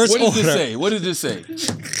 off your first order. What did this say? What did this say?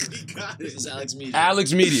 It's Alex Media.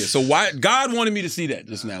 Alex Media. So why God wanted me to see that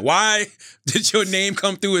just now? Why did your name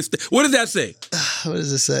come through? What does that say? What does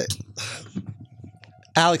it say?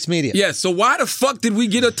 Alex Media. Yes. So why the fuck did we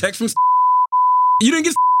get a text from? You didn't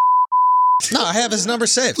get. No, I have his number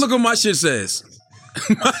saved. Look what my shit says.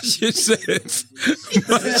 My shit says.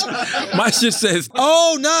 My shit says.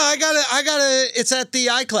 Oh no, I got it. It's at the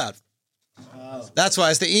iCloud. That's why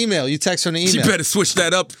it's the email. You text from the email. You better switch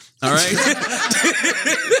that up. All right.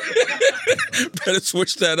 Better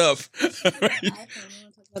switch that up. All right.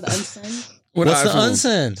 What's the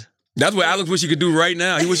unsend? That's what Alex wish he could do right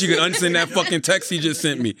now. He wish he could unsend that fucking text he just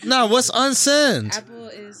sent me. No, what's unsend? Apple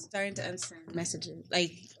is starting to unsend messages,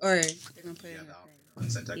 or they're gonna put it in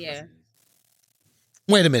the thing. Yeah.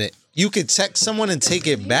 Wait a minute. You could text someone and take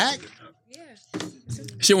it back?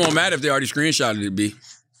 Shit won't matter if they already screenshotted it, B.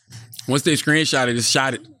 Once they screenshot it, it's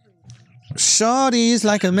shot it. Shawty's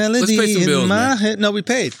like a melody Let's pay some bills, in my man. head. No, we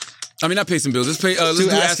paid. I mean, not pay some bills. Let's pay. Let's do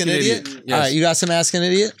Ask an Idiot. Yes. All right, you got some Ask an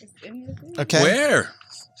Idiot? Okay. Where?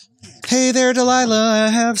 Hey there, Delilah. I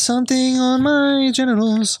have something on my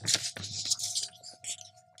genitals.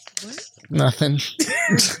 What? Nothing.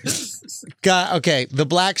 Okay, the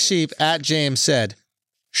Black Sheep at James said,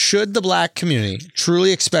 should the black community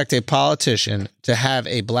truly expect a politician to have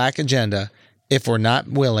a black agenda if we're not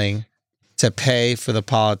willing to pay for the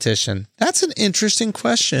politician? That's an interesting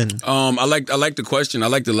question. I like the question. I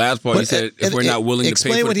like the last part. He said if we're not willing to pay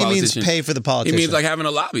for the politician. Explain what he means, pay for the politician. It means like having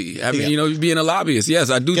a lobby, being a lobbyist. Yes,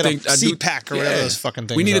 I do think a CPAC or whatever those fucking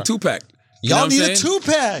things. We need are. a 2-pack. Y'all need a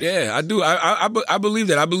 2-pack. Yeah, I do. I believe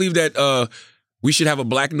that. I believe that we should have a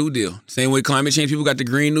Black New Deal. Same way climate change people got the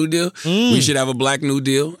Green New Deal. We should have a Black New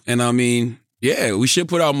Deal. And I mean, yeah, we should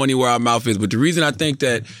put our money where our mouth is. But the reason I think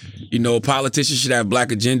that, politicians should have black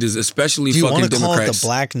agendas, especially fucking Democrats. Do you want to call it the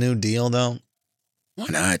Black New Deal, though? Why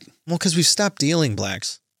not? Well, because we've stopped dealing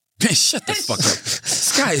blacks. Man, shut the fuck up.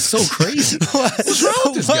 This guy is so crazy. What's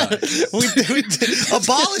wrong with this guy? We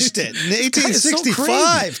abolished it in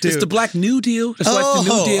 1865, dude. It's the Black New Deal. That's like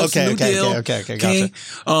the New Deal. Okay, gotcha.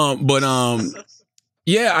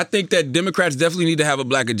 Yeah, I think that Democrats definitely need to have a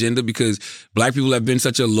black agenda because black people have been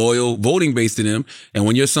such a loyal voting base to them. And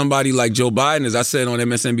when you're somebody like Joe Biden, as I said on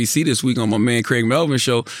MSNBC this week on my man Craig Melvin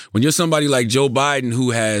show, when you're somebody like Joe Biden who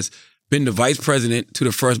has been the vice president to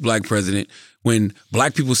the first black president, when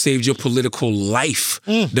black people saved your political life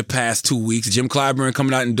the past 2 weeks, Jim Clyburn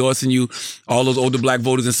coming out endorsing you, all those older black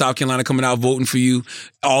voters in South Carolina coming out voting for you,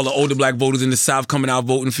 all the older black voters in the South coming out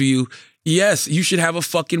voting for you. Yes, you should have a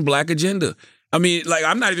fucking black agenda. I mean, like,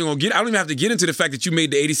 I don't even have to get into the fact that you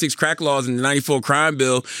made the 86 crack laws and the 94 crime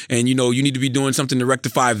bill, and, you need to be doing something to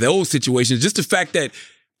rectify those situations. Just the fact that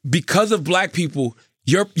because of black people,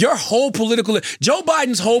 your whole Joe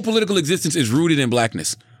Biden's whole political existence is rooted in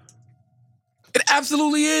blackness. It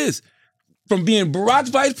absolutely is. From being Barack's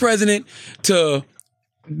vice president to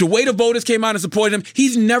the way the voters came out and supported him,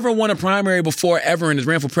 he's never won a primary before ever and has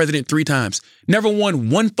ran for president 3 times. Never won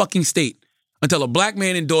one fucking state. Until a black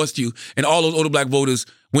man endorsed you and all those older black voters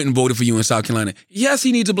went and voted for you in South Carolina. Yes,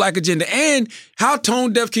 he needs a black agenda. And how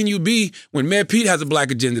tone deaf can you be when Mayor Pete has a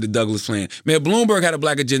black agenda, the Douglas Plan? Mayor Bloomberg had a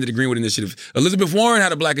black agenda, the Greenwood Initiative. Elizabeth Warren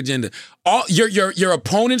had a black agenda. All your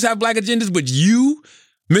opponents have black agendas, but you,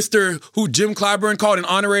 Mr. who Jim Clyburn called an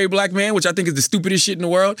honorary black man, which I think is the stupidest shit in the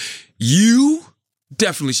world, you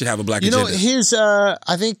definitely should have a black agenda. Here's,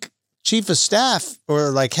 I think, chief of staff or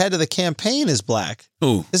like head of the campaign is black.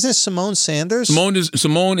 Who? Isn't it Simone Sanders?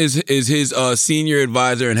 Simone is his senior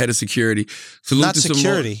advisor and head of security. Salute Not to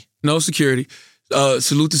security. Simone. No security.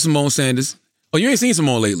 Salute to Simone Sanders. Oh, you ain't seen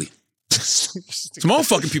Simone lately. Simone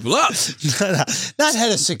fucking people up. Not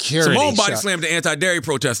head of security. Simone body slammed the anti-dairy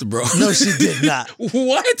protester, bro. No, she did not.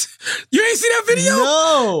 What? You ain't see that video?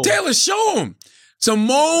 No. Taylor, show him.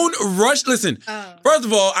 Simone rushed. Listen, first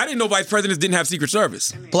of all, I didn't know vice presidents didn't have Secret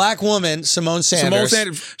Service. Black woman, Simone Sanders. Simone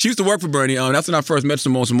Sanders. She used to work for Bernie. That's when I first met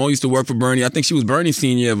Simone. Simone used to work for Bernie. I think she was Bernie's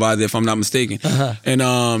senior advisor, if I'm not mistaken.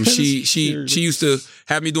 And she used to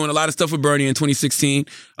have me doing a lot of stuff with Bernie in 2016.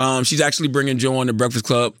 She's actually bringing Joe on the Breakfast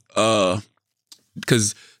Club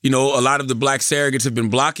because a lot of the black surrogates have been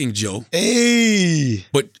blocking Joe. Hey,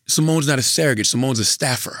 but Simone's not a surrogate. Simone's a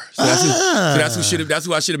staffer. So that's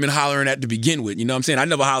who I should have been hollering at to begin with. You know what I'm saying? I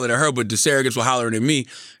never hollered at her, but the surrogates were hollering at me.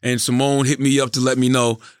 And Simone hit me up to let me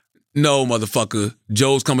know, no, motherfucker,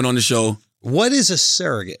 Joe's coming on the show. What is a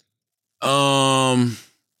surrogate?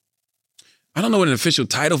 I don't know what an official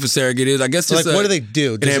title for surrogate is. I guess it's what do they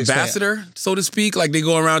do? An ambassador, so to speak. Like they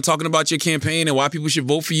go around talking about your campaign and why people should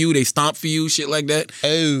vote for you. They stomp for you, shit like that. Oh,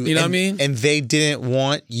 you know what I mean? And they didn't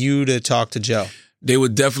want you to talk to Joe. They were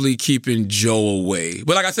definitely keeping Joe away.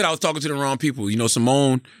 But like I said, I was talking to the wrong people.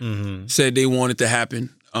 Simone said they wanted to happen.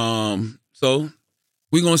 So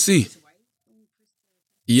we're gonna see.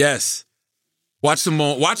 Yes. Watch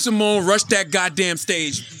Simone rush that goddamn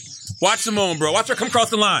stage. Watch Simone, bro. Watch her come across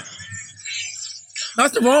the line. No,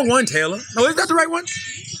 that's the wrong one, Taylor. No, is that the right one?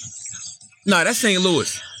 No, that's St.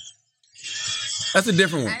 Louis. That's a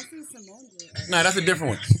different one. No, that's a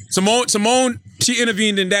different one. Simone, she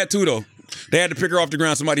intervened in that too, though. They had to pick her off the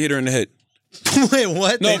ground. Somebody hit her in the head. Wait,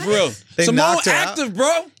 what? No, for real. They Simone knocked her active, out?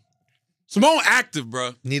 bro. Simone active,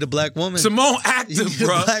 bro. Need a black woman. Simone active, You need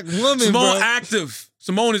bro. a black woman, Simone bro. active.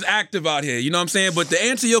 Simone is active out here. You know what I'm saying? But to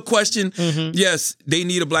answer your question, yes, they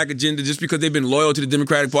need a black agenda just because they've been loyal to the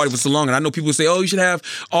Democratic Party for so long. And I know people say, oh, you should have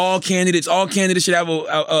all candidates should have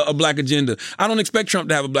a black agenda. I don't expect Trump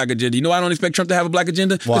to have a black agenda. You know why I don't expect Trump to have a black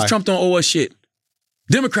agenda? Because Trump don't owe us shit.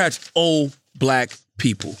 Democrats owe black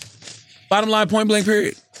people. Bottom line, point blank,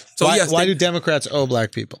 period. So why do Democrats owe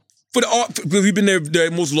black people? Because we've been their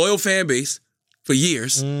most loyal fan base for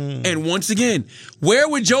years. And once again, where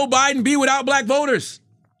would Joe Biden be without black voters?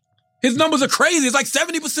 His numbers are crazy. It's like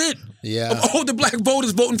 70% of all the black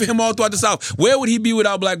voters voting for him all throughout the South. Where would he be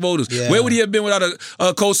without black voters? Yeah. Where would he have been without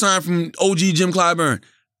a cosign from OG Jim Clyburn?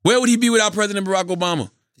 Where would he be without President Barack Obama?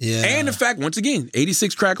 Yeah. And the fact, once again,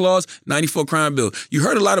 86 crack laws, 94 crime bill. You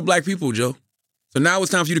hurt a lot of black people, Joe. So now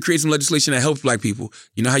it's time for you to create some legislation that helps black people.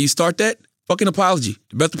 You know how you start that? Fucking apology.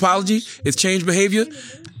 The best apology is change behavior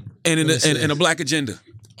and a black agenda.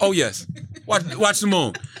 Oh, yes. Watch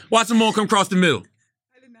Simone. Watch Simone come across the middle.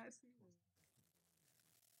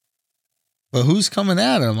 But who's coming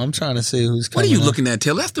at him? I'm trying to see who's coming. What are you looking at,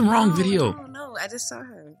 Taylor? That's the wrong video. No, I just saw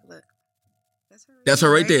her. Look. That's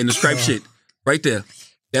her right there in the striped shit. Right there.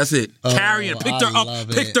 That's it. Carrying. Picked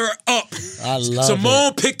her up. I love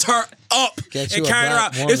Simone picked her up Get and you a carried her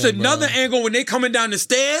black out. It's woman, another bro. angle when they coming down the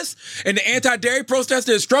stairs and the anti-dairy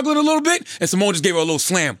protester is struggling a little bit and Simone just gave her a little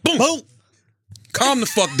slam. Boom. Boom. Calm the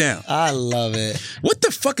fuck down. I love it. What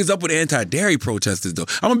the fuck is up with anti-dairy protesters, though?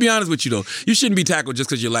 I'm gonna be honest with you, though. You shouldn't be tackled just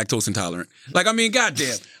because you're lactose intolerant. Like, I mean,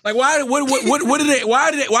 goddamn. Like, why do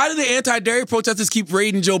the anti-dairy protesters keep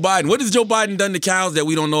raiding Joe Biden? What has Joe Biden done to cows that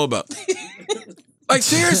we don't know about? Like,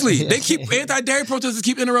 seriously, anti-dairy protesters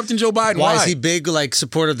keep interrupting Joe Biden. Why? Is he big, like,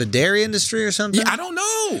 support of the dairy industry or something? Yeah, I don't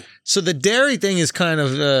know. So the dairy thing is kind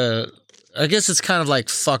of, I guess it's kind of like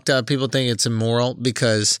fucked up. People think it's immoral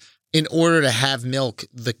because in order to have milk,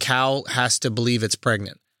 the cow has to believe it's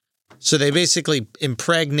pregnant. So they basically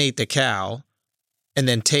impregnate the cow and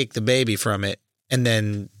then take the baby from it and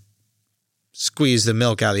then squeeze the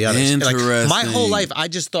milk out of the others. Like, Interesting. my whole life, I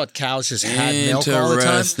just thought cows just had milk all the time.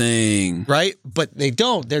 Interesting. Right? But they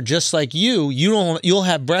don't. They're just like you. You'll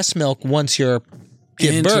have breast milk once you're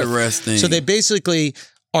give birth. Interesting. So they basically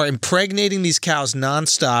are impregnating these cows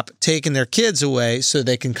nonstop, taking their kids away so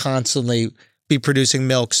they can constantly be producing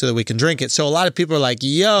milk so that we can drink it. So a lot of people are like,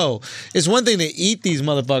 yo, it's one thing to eat these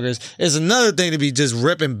motherfuckers. It's another thing to be just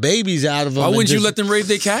ripping babies out of them. Why wouldn't you let them raise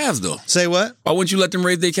their calves, though? Say what? Why wouldn't you let them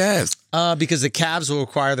raise their calves? Because the calves will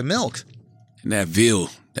require the milk. And that veal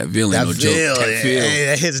ain't no joke. That veal. Hey,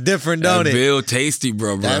 that hits different, don't it? That veal tasty,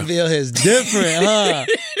 bro. That veal hits different, huh?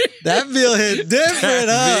 That veal hits different,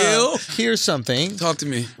 huh? Here's something. Talk to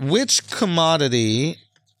me. Which commodity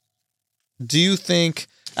do you think...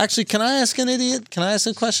 Actually, can I ask an idiot? Can I ask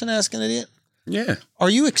a question to ask an idiot? Yeah. Are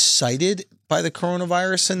you excited by the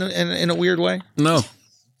coronavirus in a weird way? No.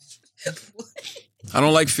 I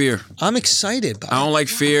don't like fear. I'm excited by it. I don't like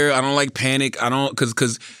fear. I don't like panic. I don't,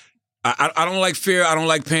 because I don't like fear. I don't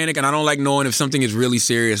like panic. And I don't like knowing if something is really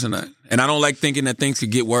serious or not. And I don't like thinking that things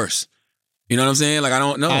could get worse. You know what I'm saying? Like, I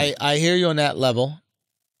don't know. I hear you on that level.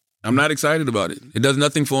 I'm not excited about it. It does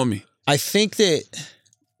nothing for me. I think that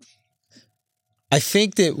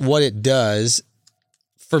what it does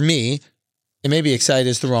for me, and maybe excited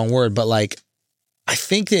is the wrong word, but like, I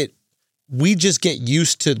think that we just get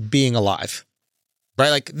used to being alive, right?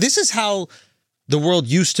 Like, this is how the world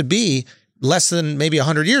used to be less than maybe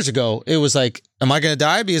 100 years ago. It was like, am I going to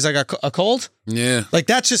die because I got a cold? Yeah. Like,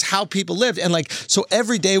 that's just how people lived. And like, so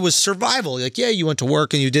every day was survival. Like, yeah, you went to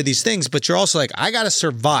work and you did these things, but you're also like, I got to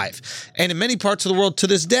survive. And in many parts of the world to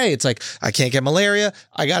this day, it's like, I can't get malaria.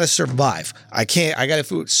 I got to survive. I got to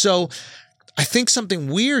food. So I think something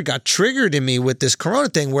weird got triggered in me with this corona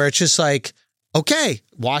thing where it's just like, okay,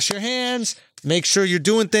 wash your hands, make sure you're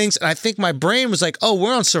doing things. And I think my brain was like, oh,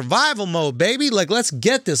 we're on survival mode, baby. Like, let's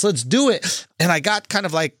get this. Let's do it. And I got kind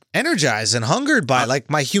of like energized and hungered by like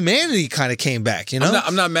my humanity kind of came back, you know?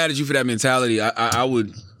 I'm not mad at you for that mentality. I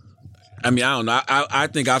don't know. I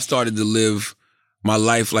think I've started to live my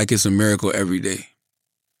life like it's a miracle every day.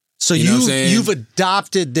 So you know what I'm saying? You've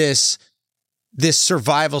adopted this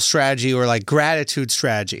survival strategy or like gratitude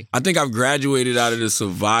strategy. I think I've graduated out of the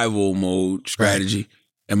survival mode strategy. Right.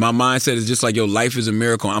 And my mindset is just like, yo, life is a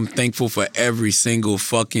miracle. I'm thankful for every single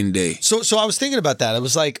fucking day. So I was thinking about that. It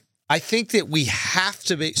was like, I think that we have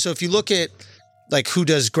to be. So if you look at like who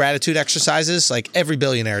does gratitude exercises, like every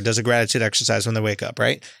billionaire does a gratitude exercise when they wake up,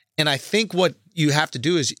 right? And I think what you have to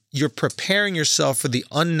do is you're preparing yourself for the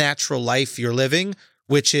unnatural life you're living,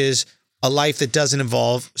 which is a life that doesn't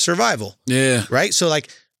involve survival. Yeah. Right? So like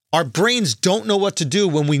our brains don't know what to do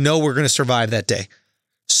when we know we're going to survive that day.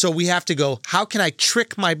 So we have to go, how can I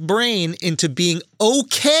trick my brain into being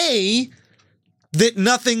okay that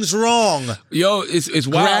nothing's wrong? Yo, it's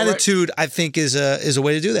wild. Gratitude, right? I think, is a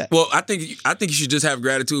way to do that. Well, I think you should just have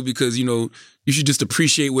gratitude because, you know, you should just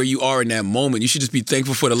appreciate where you are in that moment. You should just be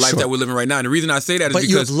thankful for the life that we're living right now. And the reason I say that is because... But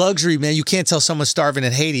you have luxury, man. You can't tell someone starving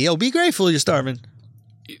in Haiti, yo, be grateful you're starving.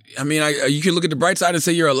 I mean, you can look at the bright side and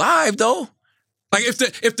say you're alive, though. Like if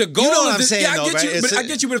the goal, you know what is I'm saying, I get right? you, but I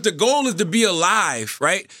get you. But if the goal is to be alive,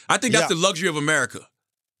 right? I think that's the luxury of America.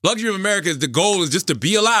 Luxury of America is the goal is just to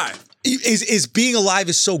be alive. Is being alive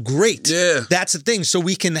is so great. Yeah, that's the thing. So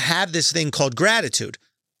we can have this thing called gratitude.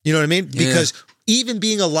 You know what I mean? Because even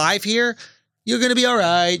being alive here, you're going to be all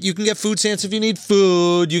right. You can get food stamps if you need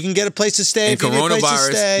food. You can get a place to stay if you need a place to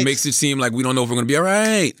stay. And coronavirus makes it seem like we don't know if we're going to be all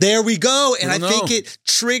right. There we go. And I think it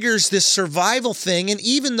triggers this survival thing. And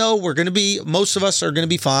even though most of us are going to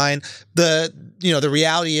be fine, the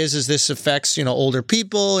reality is this affects, older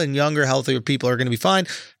people and younger, healthier people are going to be fine.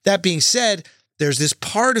 That being said, there's this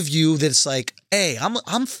part of you that's like, hey,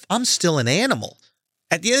 I'm still an animal.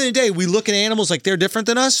 At the end of the day, we look at animals like they're different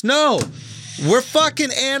than us. No. We're fucking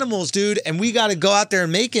animals, dude, and we got to go out there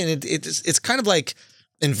and make it. It's kind of like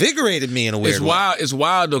invigorated me in a weird way. It's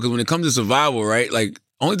wild, though, because when it comes to survival, right, like,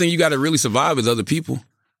 only thing you got to really survive is other people.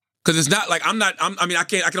 Because it's not like I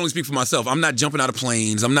can only speak for myself. I'm not jumping out of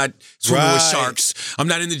planes. I'm not swimming with sharks. I'm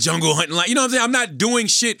not in the jungle hunting. Like, you know what I'm saying? I'm not doing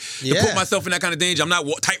shit to put myself in that kind of danger. I'm not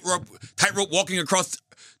tightrope walking across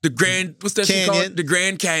the Grand, what's that shit called? The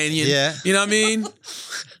Grand Canyon. Yeah. You know what I mean?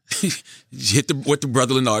 Hit what the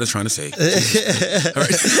brother Leonard is trying to say.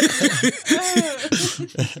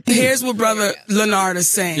 Here's what brother Leonard is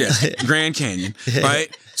saying. Yeah, Grand Canyon, right?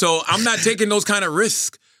 So I'm not taking those kind of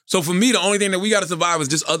risks. So for me, the only thing that we got to survive is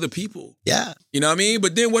just other people. Yeah. You know what I mean?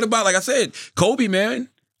 But then what about, like I said, Kobe, man?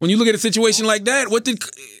 When you look at a situation like that,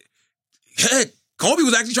 Kobe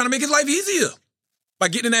was actually trying to make his life easier. By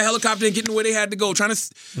getting in that helicopter and getting where they had to go, trying to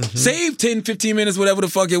save 10, 15 minutes, whatever the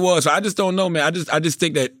fuck it was. So I just don't know, man. I just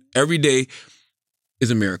think that Every day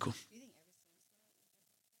is a miracle.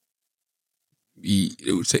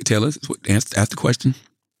 Taylor, ask the question.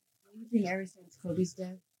 You think ever since Kobe's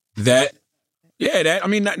death? That I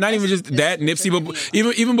mean, not even just that, Nipsey, but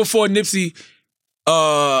even before Nipsey,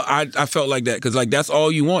 I felt like that because like that's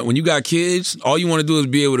all you want when you got kids. All you want to do is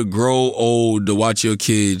be able to grow old to watch your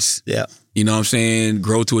kids. Yeah, you know what I'm saying.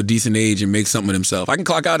 Grow to a decent age and make something of themselves. I can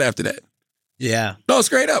clock out after that. Yeah, no,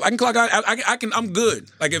 straight up, I can clock out. I'm good.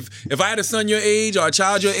 Like if I had a son your age or a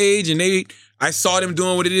child your age and I saw them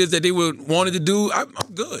doing what it is that they wanted to do, I'm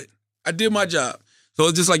good. I did my job. So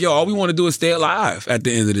it's just like, yo, all we want to do is stay alive at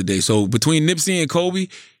the end of the day. So between Nipsey and Kobe,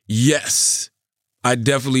 yes, I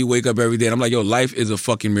definitely wake up every day and I'm like, yo, life is a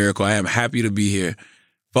fucking miracle. I am happy to be here.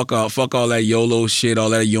 Fuck all that YOLO shit,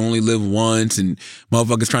 all that you only live once and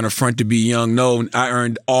motherfuckers trying to front to be young. No, I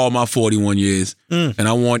earned all my 41 years and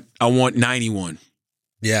I want 91.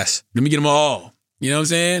 Yes. Let me get them all. You know what I'm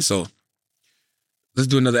saying? So let's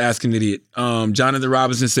do another Ask an Idiot. Jonathan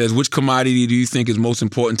Robinson says, which commodity do you think is most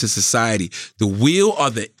important to society? The wheel or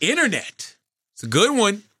the internet? It's a good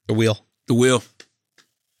one. The wheel. The wheel.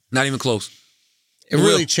 Not even close. It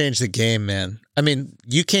really changed the game, man. I mean,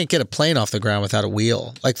 you can't get a plane off the ground without a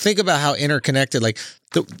wheel. Like, think about how interconnected, like,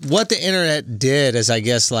 what the internet did is, I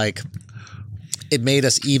guess, like, it made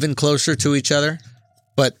us even closer to each other.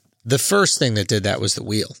 But the first thing that did that was the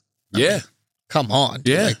wheel. Yeah. Come on.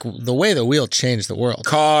 Yeah. Like, the way the wheel changed the world.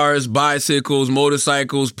 Cars, bicycles,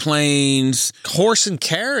 motorcycles, planes. Horse and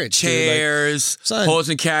carriage. Chairs. Dude. Like, horse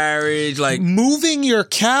and carriage. Like moving your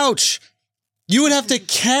couch. You would have to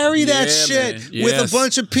carry that shit with a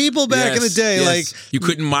bunch of people back in the day. Like you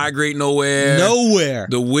couldn't migrate nowhere. Nowhere.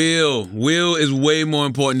 The wheel is way more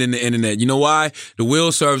important than the internet. You know why? The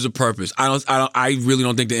wheel serves a purpose. I really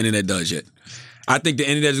don't think the internet does yet. I think the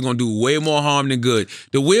internet is going to do way more harm than good.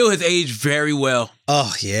 The wheel has aged very well.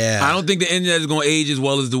 Oh, yeah. I don't think the internet is going to age as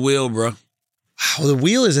well as the wheel, bro. Wow, the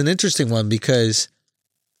wheel is an interesting one because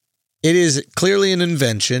it is clearly an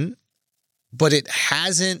invention, but it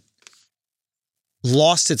hasn't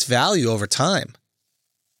lost its value over time.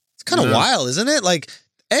 It's kind of wild, isn't it? Like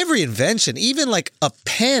every invention, even like a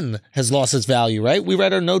pen has lost its value, right? We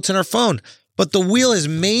write our notes in our phone, but the wheel has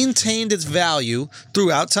maintained its value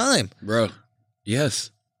throughout time. Bro,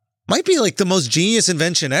 yes. Might be like the most genius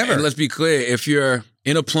invention ever. And let's be clear, if you're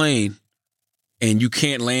in a plane and you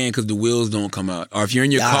can't land because the wheels don't come out, or if you're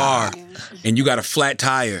in your car and you got a flat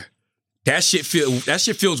tire, that shit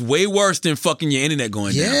feels way worse than fucking your internet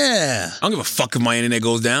going down. Yeah. I don't give a fuck if my internet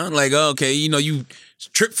goes down. Like, okay, you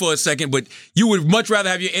trip for a second, but you would much rather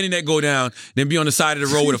have your internet go down than be on the side of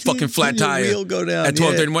the road with a fucking flat tire wheel go down at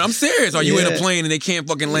 12:30. I'm serious. Are you in a plane and they can't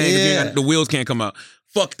fucking land because the wheels can't come out?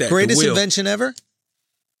 Fuck that. Greatest invention ever?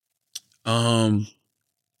 I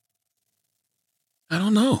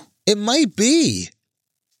don't know. It might be.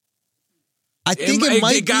 I think it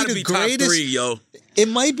might be the greatest. Top 3, yo. It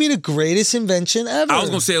might be the greatest invention ever. I was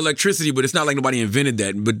going to say electricity, but it's not like nobody invented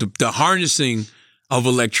that. But the harnessing of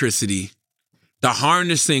electricity, the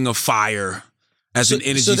harnessing of fire as an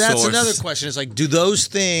energy source. So that's another question. It's like, do those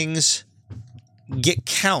things get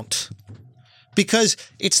count? Because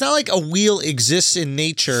it's not like a wheel exists in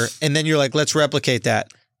nature and then you're like, let's replicate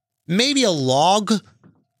that. Maybe a log.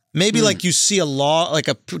 Maybe like you see a log, like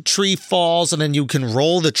a tree falls and then you can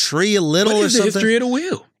roll the tree a little or something. What is the history of the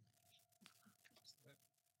wheel?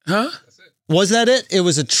 Huh? Was that it? It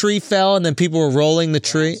was a tree fell and then people were rolling the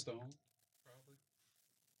tree?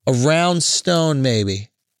 A round stone, maybe.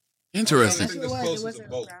 Interesting.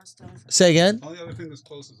 Say again? The only other thing that's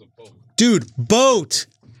close is a boat. Dude, boat.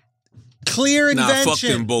 Clear invention. Nah, fuck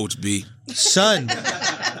them boats, B. Son.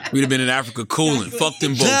 We'd have been in Africa cooling. Fuck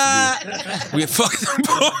them boats, B.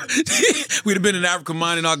 We'd have been in Africa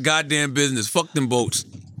minding our goddamn business. Fuck them boats.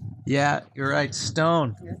 Yeah, you're right.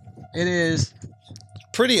 Stone. It is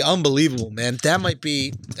pretty unbelievable, man. That might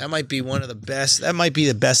be one of the best. That might be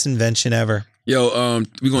the best invention ever. Yo,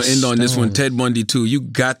 we're gonna end on this one. Ted Bundy 2. You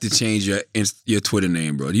got to change your Twitter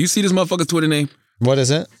name, bro. Do you see this motherfucker's Twitter name? What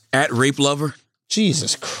is it? @RapeLover.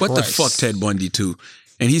 Jesus Christ. What the fuck, Ted Bundy 2?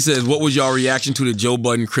 And he says, what was y'all reaction to the Joe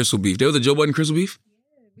Budden Crystal beef? There was a Joe Budden Crystal beef?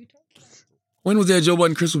 When was there a Joe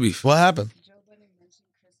Budden Crystal beef? What happened?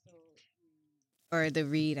 Or the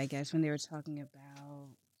read, I guess, when they were talking about,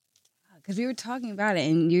 because we were talking about it,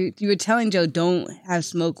 and you were telling Joe, don't have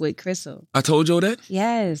smoke with Crystal. I told Joe that?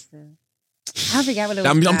 Yes. I forgot what it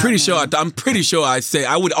was. I'm pretty sure I say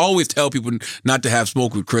I would always tell people not to have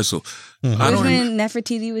smoke with Crystal. Mm-hmm. It was when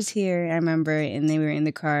Nefertiti was here, I remember, and they were in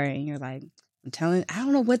the car, and you're like, I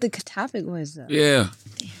don't know what the topic was, though. Yeah.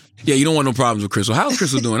 Yeah, you don't want no problems with Crystal. How's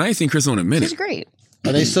Crystal doing? I ain't seen Crystal in a minute. She's great.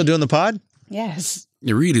 Are they still doing the pod? Yes.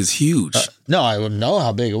 The Reed is huge. No, I wouldn't know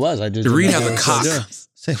how big it was. I just The Reed has a cock.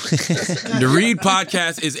 The Reed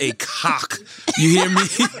podcast is a cock. You hear me?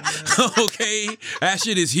 Okay, that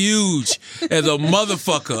shit is huge as a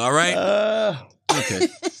motherfucker. All right. Okay.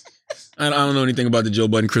 I don't know anything about the Joe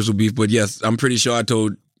Budden Crystal beef, but yes, I'm pretty sure I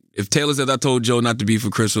told. If Taylor says I told Joe not to beef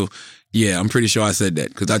with Crystal, yeah, I'm pretty sure I said that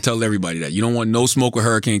because I tell everybody that you don't want no smoke with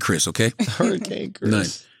Hurricane Chris. Okay. Hurricane Chris. None.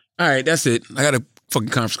 All right, that's it. I got a fucking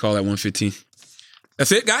conference call at 1:15.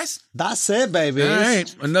 That's it, guys. That's it, baby. All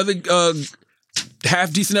right, another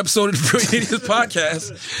half decent episode of the Brilliant Idiots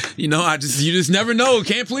podcast. You know, you just never know.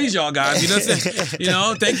 Can't please y'all guys. You know what I'm saying? You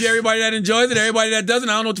know, thank you everybody that enjoys it. Everybody that doesn't,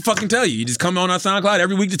 I don't know what to fucking tell you. You just come on our SoundCloud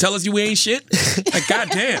every week to tell us you ain't shit. Like,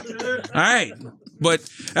 goddamn. All right. But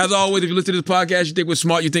as always, if you listen to this podcast, you think we're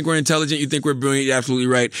smart, you think we're intelligent, you think we're brilliant, you're absolutely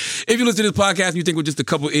right. If you listen to this podcast and you think we're just a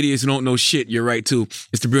couple idiots who don't know shit, you're right too.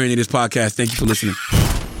 It's the Brilliant Idiots podcast. Thank you for listening.